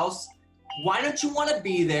your house? Why don't you want to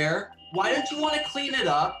be there? Why don't you want to clean it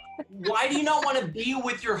up? Why do you not want to be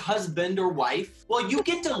with your husband or wife? Well, you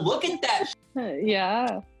get to look at that.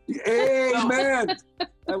 Yeah. Hey, man,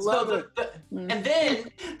 I love it. And then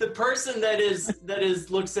the person that is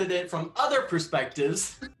looks at it from other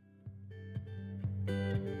perspectives.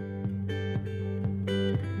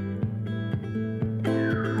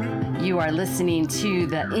 You are listening to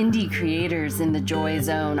the Indie Creators in the Joy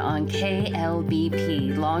Zone on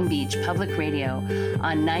KLBP Long Beach Public Radio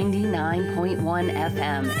on 99.1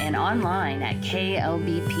 FM and online at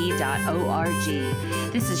klbp.org.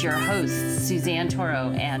 This is your hosts, Suzanne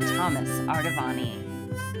Toro and Thomas Artavani.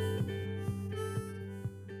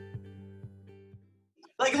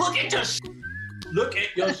 Like, look at your Look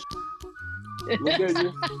at you.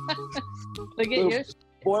 Look at you.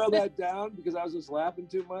 Boil that down because I was just laughing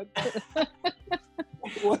too much.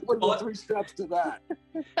 What are the 3 steps to that?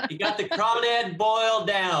 You got the crawdad boiled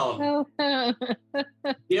down.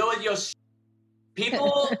 Deal with your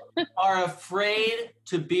people are afraid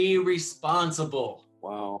to be responsible.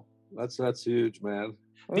 Wow, that's huge, man.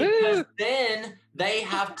 Because then they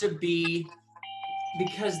have to be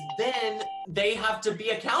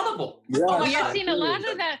accountable. Yeah, Well, you're seeing a lot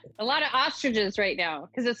of ostriches right now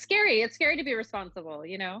because it's scary. It's scary to be responsible,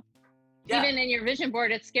 you know. Yeah. Even in your vision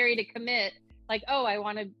board, it's scary to commit. Like, oh, I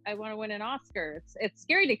want to win an Oscar. It's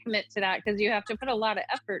scary to commit to that because you have to put a lot of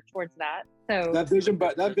effort towards that. So that vision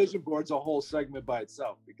board's a whole segment by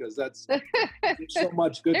itself because that's there's so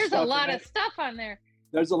much good there's stuff. There's a lot of stuff on there.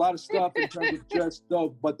 There's a lot of stuff in terms of just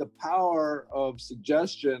but the power of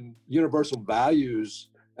suggestion, universal values,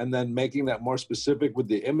 and then making that more specific with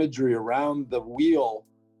the imagery around the wheel,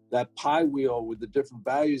 that pie wheel with the different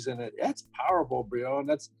values in it. That's powerful, Brion.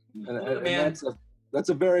 That's a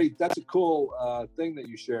cool thing that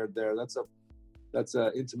you shared there. That's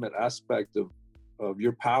a intimate aspect of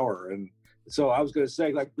your power. And so I was going to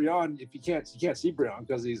say, like, Brion, if you can't see Brion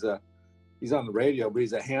because he's on the radio, but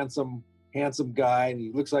he's a handsome guy, and he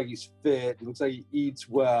looks like he's fit. He looks like he eats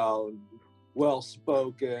well and well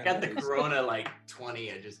spoken. Got the Corona like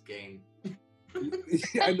 20 I just gained.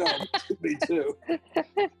 I know, me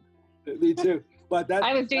too. But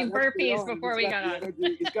I was doing burpees before we got on.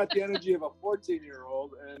 He's got the energy of a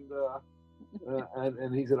 14-year-old, and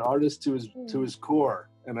and he's an artist to his core.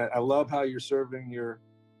 And I love how you're serving your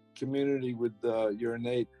community with your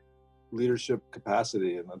innate leadership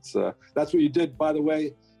capacity, and that's what you did. By the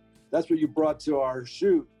way, that's what you brought to our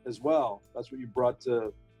shoot as well. That's what you brought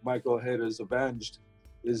to Michael Ojeda's Avenged,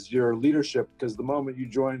 is your leadership. Because the moment you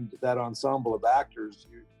joined that ensemble of actors,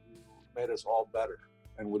 you made us all better.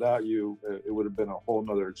 And without you, it would have been a whole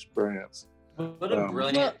nother experience. What a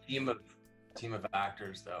brilliant team of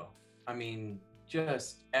actors, though. I mean,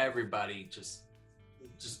 just everybody, just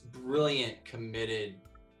brilliant, committed.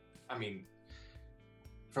 I mean,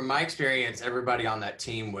 from my experience, everybody on that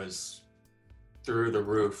team was through the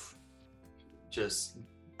roof, just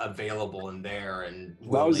available and there. And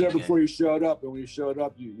I was there before you showed up, and when you showed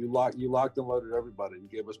up, you locked and loaded everybody. You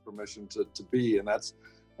gave us permission to be, and that's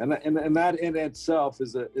and that in itself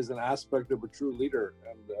is an aspect of a true leader.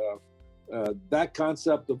 And that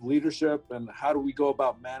concept of leadership and how do we go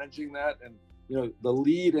about managing that, and the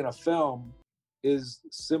lead in a film is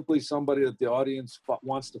simply somebody that the audience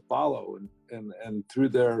wants to follow, and through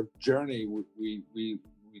their journey we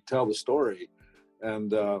tell the story.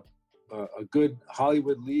 And a good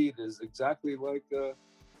Hollywood lead is exactly like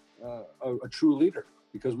a true leader,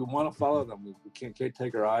 because we want to follow them. We can't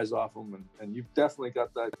take our eyes off them, and you've definitely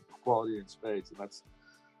got that quality in spades, and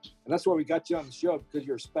that's why we got you on the show, because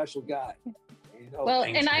you're a special guy. Well,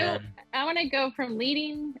 thanks, and man. I want to go from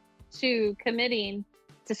leading to committing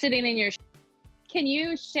to sitting in your. Can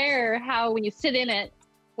you share how, when you sit in it,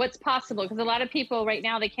 what's possible? Because a lot of people right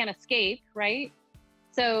now, they can't escape, right?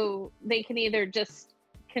 So they can either just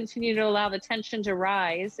continue to allow the tension to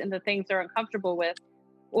rise and the things they're uncomfortable with,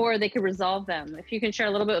 or they could resolve them. If you can share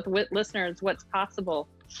a little bit with listeners what's possible.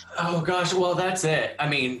 Oh gosh, well that's it. I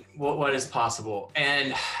mean, what is possible?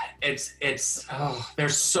 And it's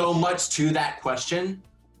there's so much to that question.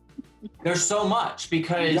 There's so much,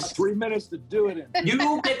 because you got 3 minutes to do it in.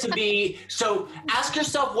 You get to be, so ask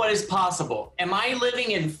yourself what is possible. Am I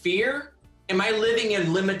living in fear? Am I living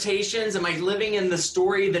in limitations? Am I living in the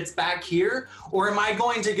story that's back here? Or am I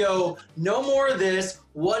going to go, no more of this,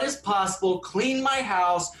 what is possible, clean my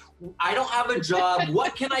house, I don't have a job,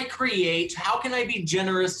 what can I create? How can I be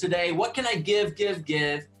generous today? What can I give?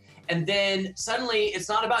 And then suddenly it's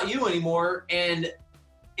not about you anymore, and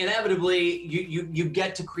inevitably you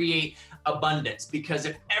get to create abundance, because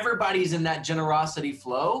if everybody's in that generosity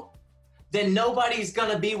flow, then nobody's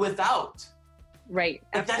gonna be without. Right.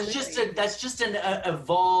 Like that's just an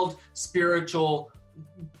evolved spiritual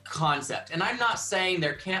concept. And I'm not saying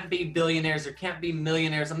there can't be billionaires, there can't be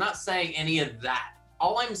millionaires. I'm not saying any of that.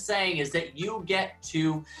 All I'm saying is that you get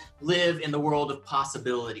to live in the world of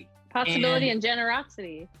possibility. Possibility and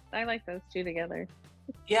generosity. I like those two together.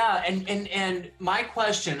 Yeah, and my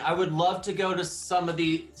question, I would love to go to some of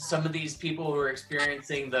these people who are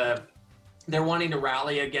experiencing they're wanting to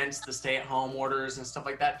rally against the stay-at-home orders and stuff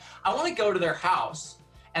like that. I want to go to their house,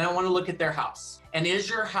 and I want to look at their house. And is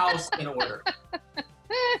your house in order?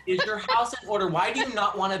 Is your house in order? Why do you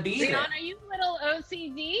not want to be there? Rihanna, are you a little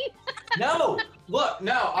OCD? No, look,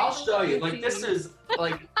 no, I'll show you. Like this is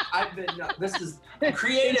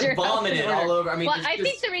creative vomited all over. I mean, well, I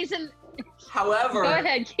think the reason. However, go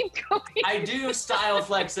ahead, keep going. I do style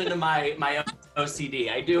flex into my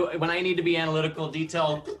OCD. I do when I need to be analytical,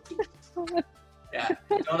 detailed. Yeah,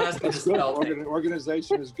 don't ask me to spell.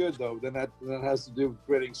 Organization is good, though. Then that has to do with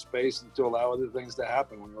creating space and to allow other things to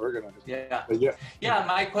happen when you're organized. Yeah.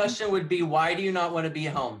 My question would be, why do you not want to be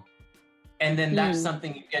home? And then that's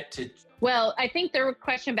something you get to. Well, I think the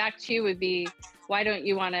question back to you would be, why don't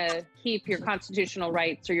you want to keep your constitutional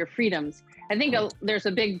rights or your freedoms? I think there's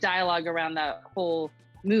a big dialogue around that whole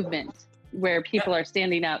movement where people are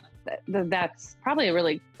standing up. That's probably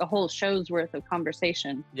a whole show's worth of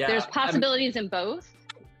conversation. Yeah, there's possibilities in both,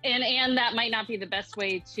 and that might not be the best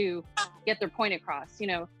way to get their point across.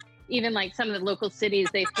 Even like some of the local cities,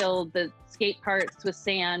 they filled the skate parks with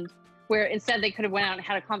sand, where instead they could have went out and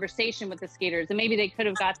had a conversation with the skaters, and maybe they could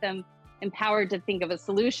have got them empowered to think of a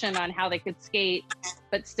solution on how they could skate,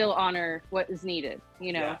 but still honor what is needed,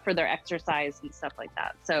 for their exercise and stuff like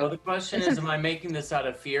that. So the question is, am I making this out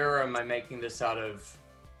of fear, or am I making this out of?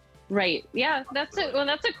 Right. Yeah, that's it. Well,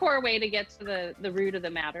 that's a core way to get to the root of the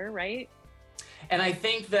matter, right? And I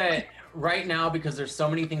think that right now, because there's so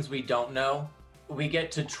many things we don't know, we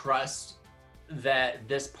get to trust that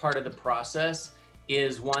this part of the process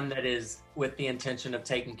is one that is with the intention of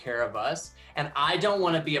taking care of us. And I don't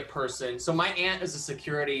want to be a person. So my aunt is a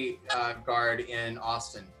security guard in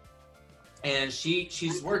Austin, and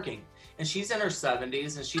she's working, and she's in her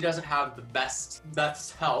 70s, and she doesn't have the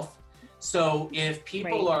best health. So if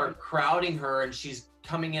people are crowding her and she's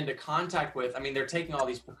coming into contact with, I mean, they're taking all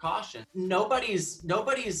these precautions. Nobody's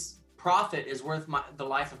profit is worth the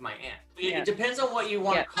life of my aunt. It depends on what you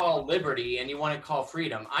want to call liberty and you want to call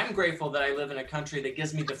freedom. I'm grateful that I live in a country that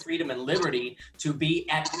gives me the freedom and liberty to be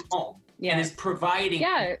at home and is providing.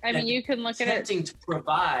 Yeah, I mean, you can look at it. Attempting to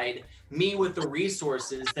provide me with the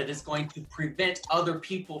resources that is going to prevent other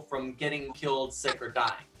people from getting killed, sick, or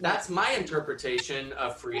dying. That's my interpretation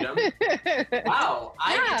of freedom. Wow,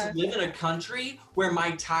 I get to live in a country where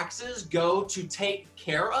my taxes go to take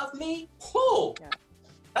care of me? Whoa,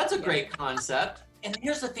 that's a great concept. And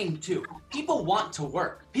here's the thing too, people want to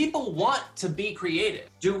work. People want to be creative.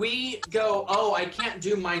 Do we go, oh, I can't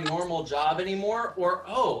do my normal job anymore? Or,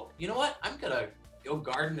 oh, you know what? I'm gonna go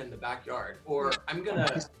garden in the backyard. Or I'm gonna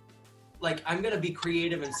be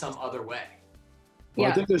creative in some other way.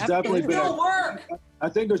 Well, I think there's definitely been I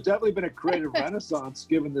think there's definitely been a creative renaissance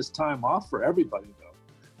given this time off for everybody though.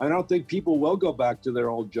 I don't think people will go back to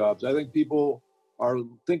their old jobs. I think people are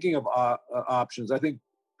thinking of options. I think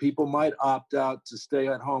people might opt out to stay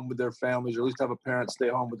at home with their families, or at least have a parent stay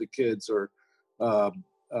home with the kids. Or I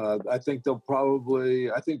think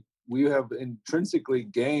we have intrinsically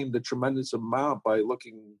gained a tremendous amount by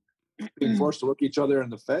being forced to look each other in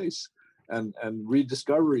the face and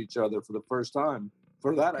rediscover each other for the first time.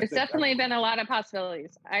 For that, there's definitely been a lot of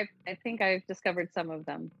possibilities. I think I've discovered some of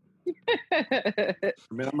them. I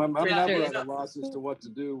mean, I'm never at a loss as to what to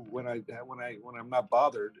do when I'm not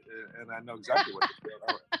bothered, and I know exactly what to do.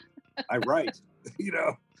 I write,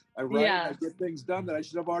 I write. Yeah. I get things done that I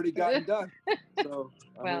should have already gotten done. So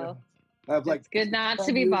well, I have it's good not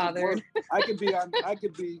to be bothered. I could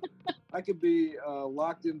be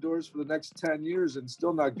locked indoors for the next 10 years and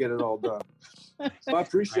still not get it all done. So I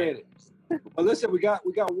appreciate it. Well, listen, we got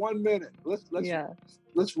 1 minute. Let's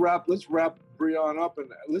wrap Breon up, and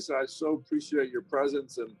listen, I so appreciate your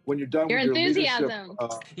presence, and when you're done your with enthusiasm.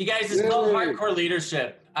 You guys, it's called Hardcore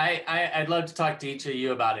Leadership. I'd love to talk to each of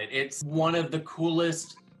you about it. It's one of the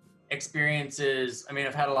coolest experiences. I mean,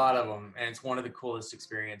 I've had a lot of them, and it's one of the coolest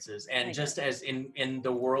experiences. And just as in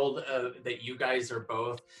the world that you guys are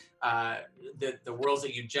both, the worlds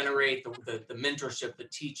that you generate, the mentorship, the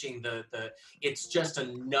teaching, it's just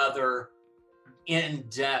another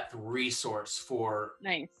in-depth resource for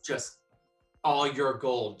just all your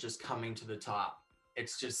gold just coming to the top.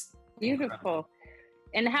 It's just beautiful. Incredible.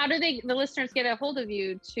 And how do the listeners get a hold of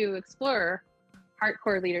you to explore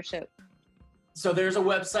Hardcore Leadership? So there's a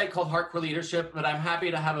website called Hardcore Leadership, but I'm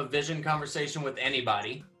happy to have a vision conversation with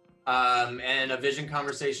anybody. And a vision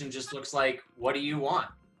conversation just looks like, what do you want?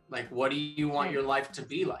 Like, what do you want your life to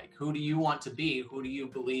be like? Who do you want to be? Who do you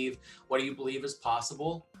believe? What do you believe is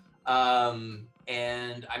possible? And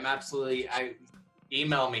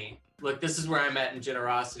email me. Look, this is where I'm at in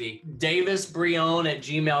generosity.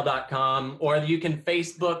 DavisBreon@gmail.com, or you can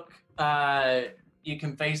Facebook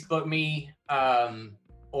me,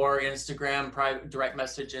 or Instagram, private direct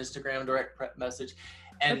message, Instagram direct message.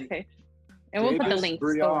 And and we'll put the links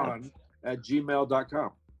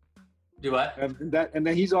DavisBreon@gmail.com. Do what? And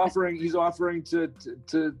then he's offering to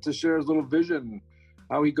share his little vision,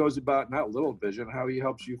 how he goes about, not little vision, how he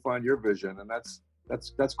helps you find your vision. And that's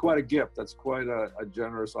quite a gift. That's quite a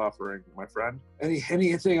generous offering, my friend.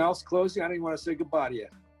 Anything else closing? I don't even want to say goodbye to you.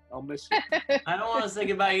 I'll miss you. I don't want to say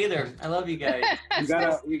goodbye either. I love you guys. We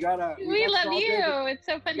love you. It's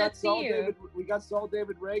so fun to see you. We got Saul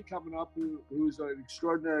David Ray coming up, who's an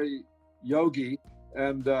extraordinary yogi.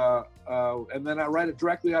 And then right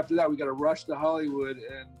directly after that, we got to rush to Hollywood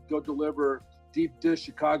and go deliver deep dish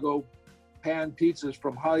Chicago pan pizzas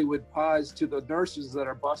from Hollywood Pies to the nurses that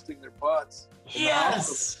are busting their butts.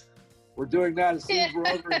 Yes. We're doing that as soon as we're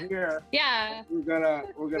over here. Yeah. We're gonna,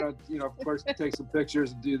 of course, take some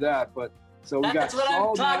pictures and do that. But so that's what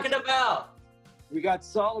I'm talking about. We got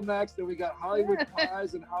Saul next, and we got Hollywood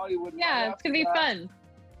Pies and Hollywood. Yeah, it's gonna be fun.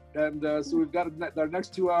 And so we've got our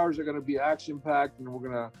next 2 hours are going to be action packed, and we're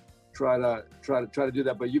going to try to do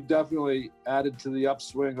that. But you've definitely added to the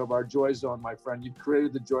upswing of our Joy Zone, my friend. You've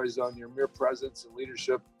created the Joy Zone. Your mere presence and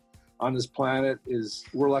leadership on this planet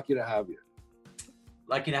we're lucky to have you.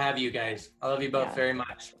 Lucky to have you guys. I love you both very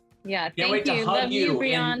much. Yeah, Can't wait to hug love you,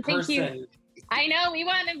 Breon. In person. Thank you. I know, we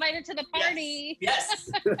want invited to the party. Yes.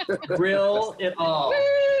 Grill it all. Woo!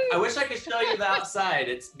 I wish I could show you the outside.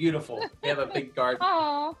 It's beautiful. We have a big garden.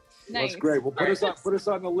 Oh, nice. That's great. Well, put us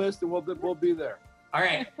on the list, and we'll be there. All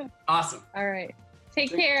right. Awesome. All right.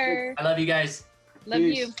 Take care. I love you guys. Love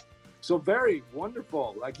you. So very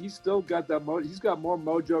wonderful. Like, he's still got that he's got more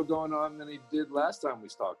mojo going on than he did last time we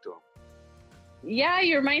talked to him. Yeah,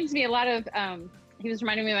 he reminds me a lot of he was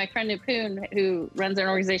reminding me of my friend Nupun, who runs an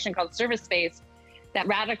organization called Service Space, that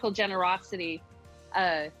radical generosity.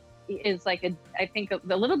 is like I think a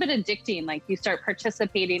little bit addicting. Like you start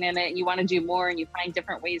participating in it, and you want to do more, and you find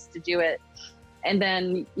different ways to do it, and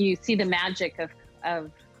then you see the magic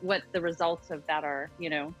of what the results of that are.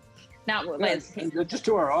 Not what and just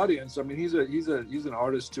to our audience. I mean, he's an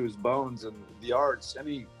artist to his bones, and the arts.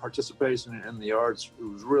 Any participation in the arts, it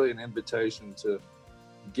was really an invitation to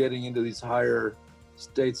getting into these higher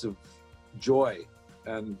states of joy,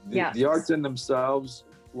 and the arts in themselves,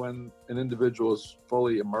 when an individual is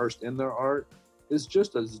fully immersed in their art, is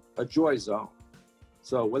just a joy zone.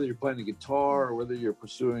 So whether you're playing the guitar, or whether you're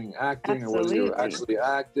pursuing acting, or whether you're actually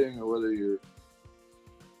acting, or whether you're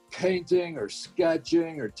painting or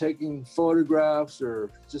sketching or taking photographs, or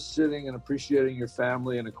just sitting and appreciating your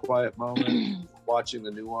family in a quiet moment, watching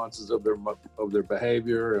the nuances of their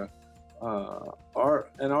behavior,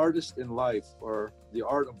 an artist in life, or the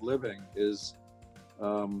art of living, is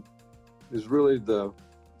really the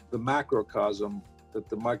macrocosm that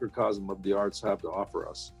the microcosm of the arts have to offer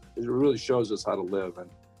us. It really shows us how to live, and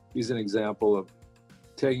he's an example of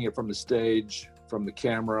taking it from the stage, from the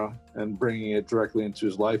camera, and bringing it directly into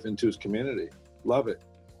his life, into his community. Love it.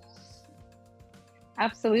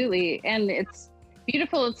 Absolutely. And it's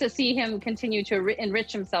beautiful to see him continue to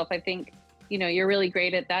enrich himself. I think, you're really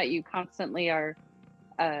great at that. You constantly are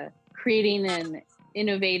creating and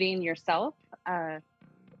innovating yourself, and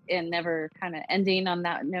never kind of ending on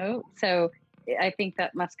that note. So I think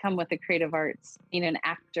that must come with the creative arts, being an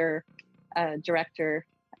actor, director,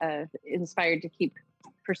 inspired to keep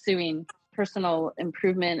pursuing personal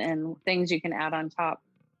improvement and things you can add on top.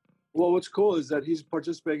 Well, what's cool is that he's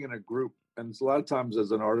participating in a group, and a lot of times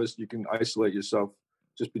as an artist, you can isolate yourself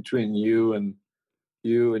just between you and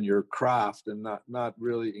your craft, and not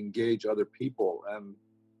really engage other people. And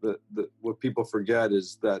what people forget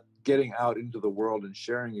is that getting out into the world and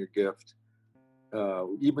sharing your gift,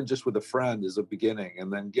 even just with a friend, is a beginning,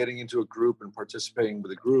 and then getting into a group and participating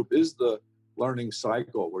with a group is the learning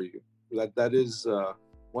cycle, where that is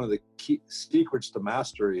one of the key secrets to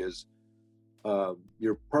mastery, is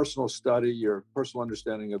your personal study, your personal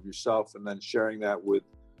understanding of yourself, and then sharing that with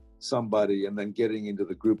somebody, and then getting into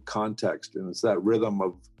the group context. And it's that rhythm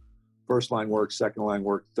of first line work, second line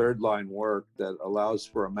work, third line work that allows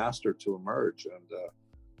for a master to emerge, and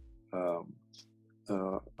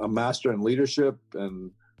a master in leadership,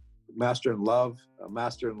 and master in love, a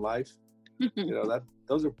master in life.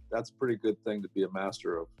 That's a pretty good thing to be a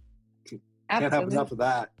master of. Can't have enough of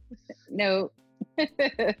that. No.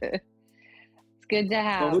 It's good to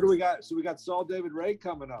have. So who do we got? So we got Saul David Ray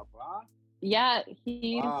coming up, huh? Yeah,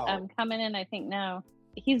 he's coming in, I think, now.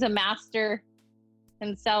 He's a master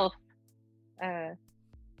himself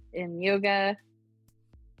in yoga,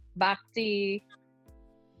 bhakti,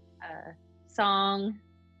 song,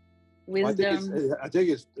 wisdom. I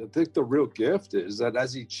think the real gift is that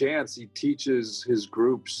as he chants, he teaches his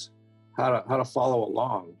groups how to follow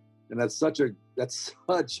along. And that's such a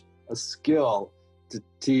skill to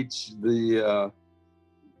teach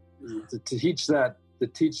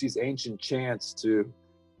teach these ancient chants to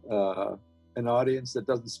an audience that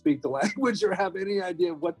doesn't speak the language or have any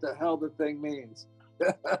idea what the hell the thing means.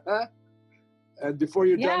 And before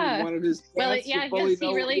you're done with one of his chants,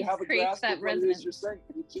 he really creates that resonance. You're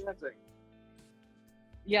chanting.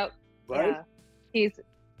 Yep. Right?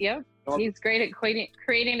 Yeah. He's great at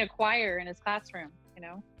creating a choir in his classroom,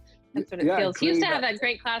 That's what it feels. He used to have that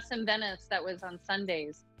great class in Venice that was on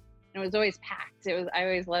Sundays. And it was always packed. I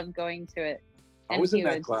always loved going to it. And I was in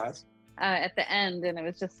that class. At the end, and it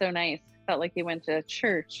was just so nice. Felt like he went to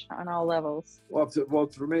church on all levels. Well,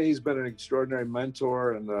 for me, he's been an extraordinary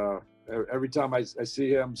mentor, and every time I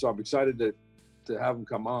see him, so I'm excited to have him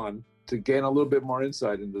come on to gain a little bit more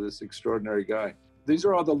insight into this extraordinary guy. These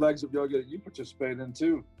are all the legs of yoga that you participate in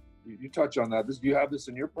too. You touch on that. You have this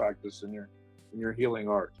in your practice, in your healing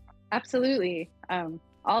art. Absolutely.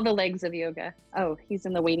 All the legs of yoga. Oh, he's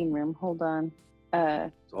in the waiting room. Hold on.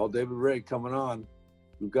 It's all David Ray coming on.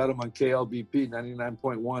 We've got him on KLBP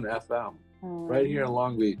 99.1 FM, right here in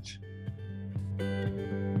Long Beach.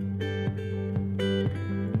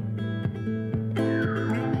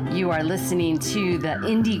 You are listening to the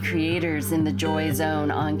Indie Creators in the Joy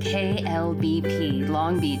Zone on KLBP,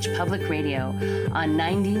 Long Beach Public Radio, on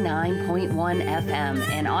 99.1 FM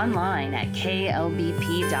and online at klbp.org.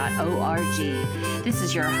 This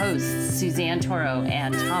is your hosts, Suzanne Toro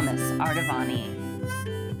and Thomas Ardavani.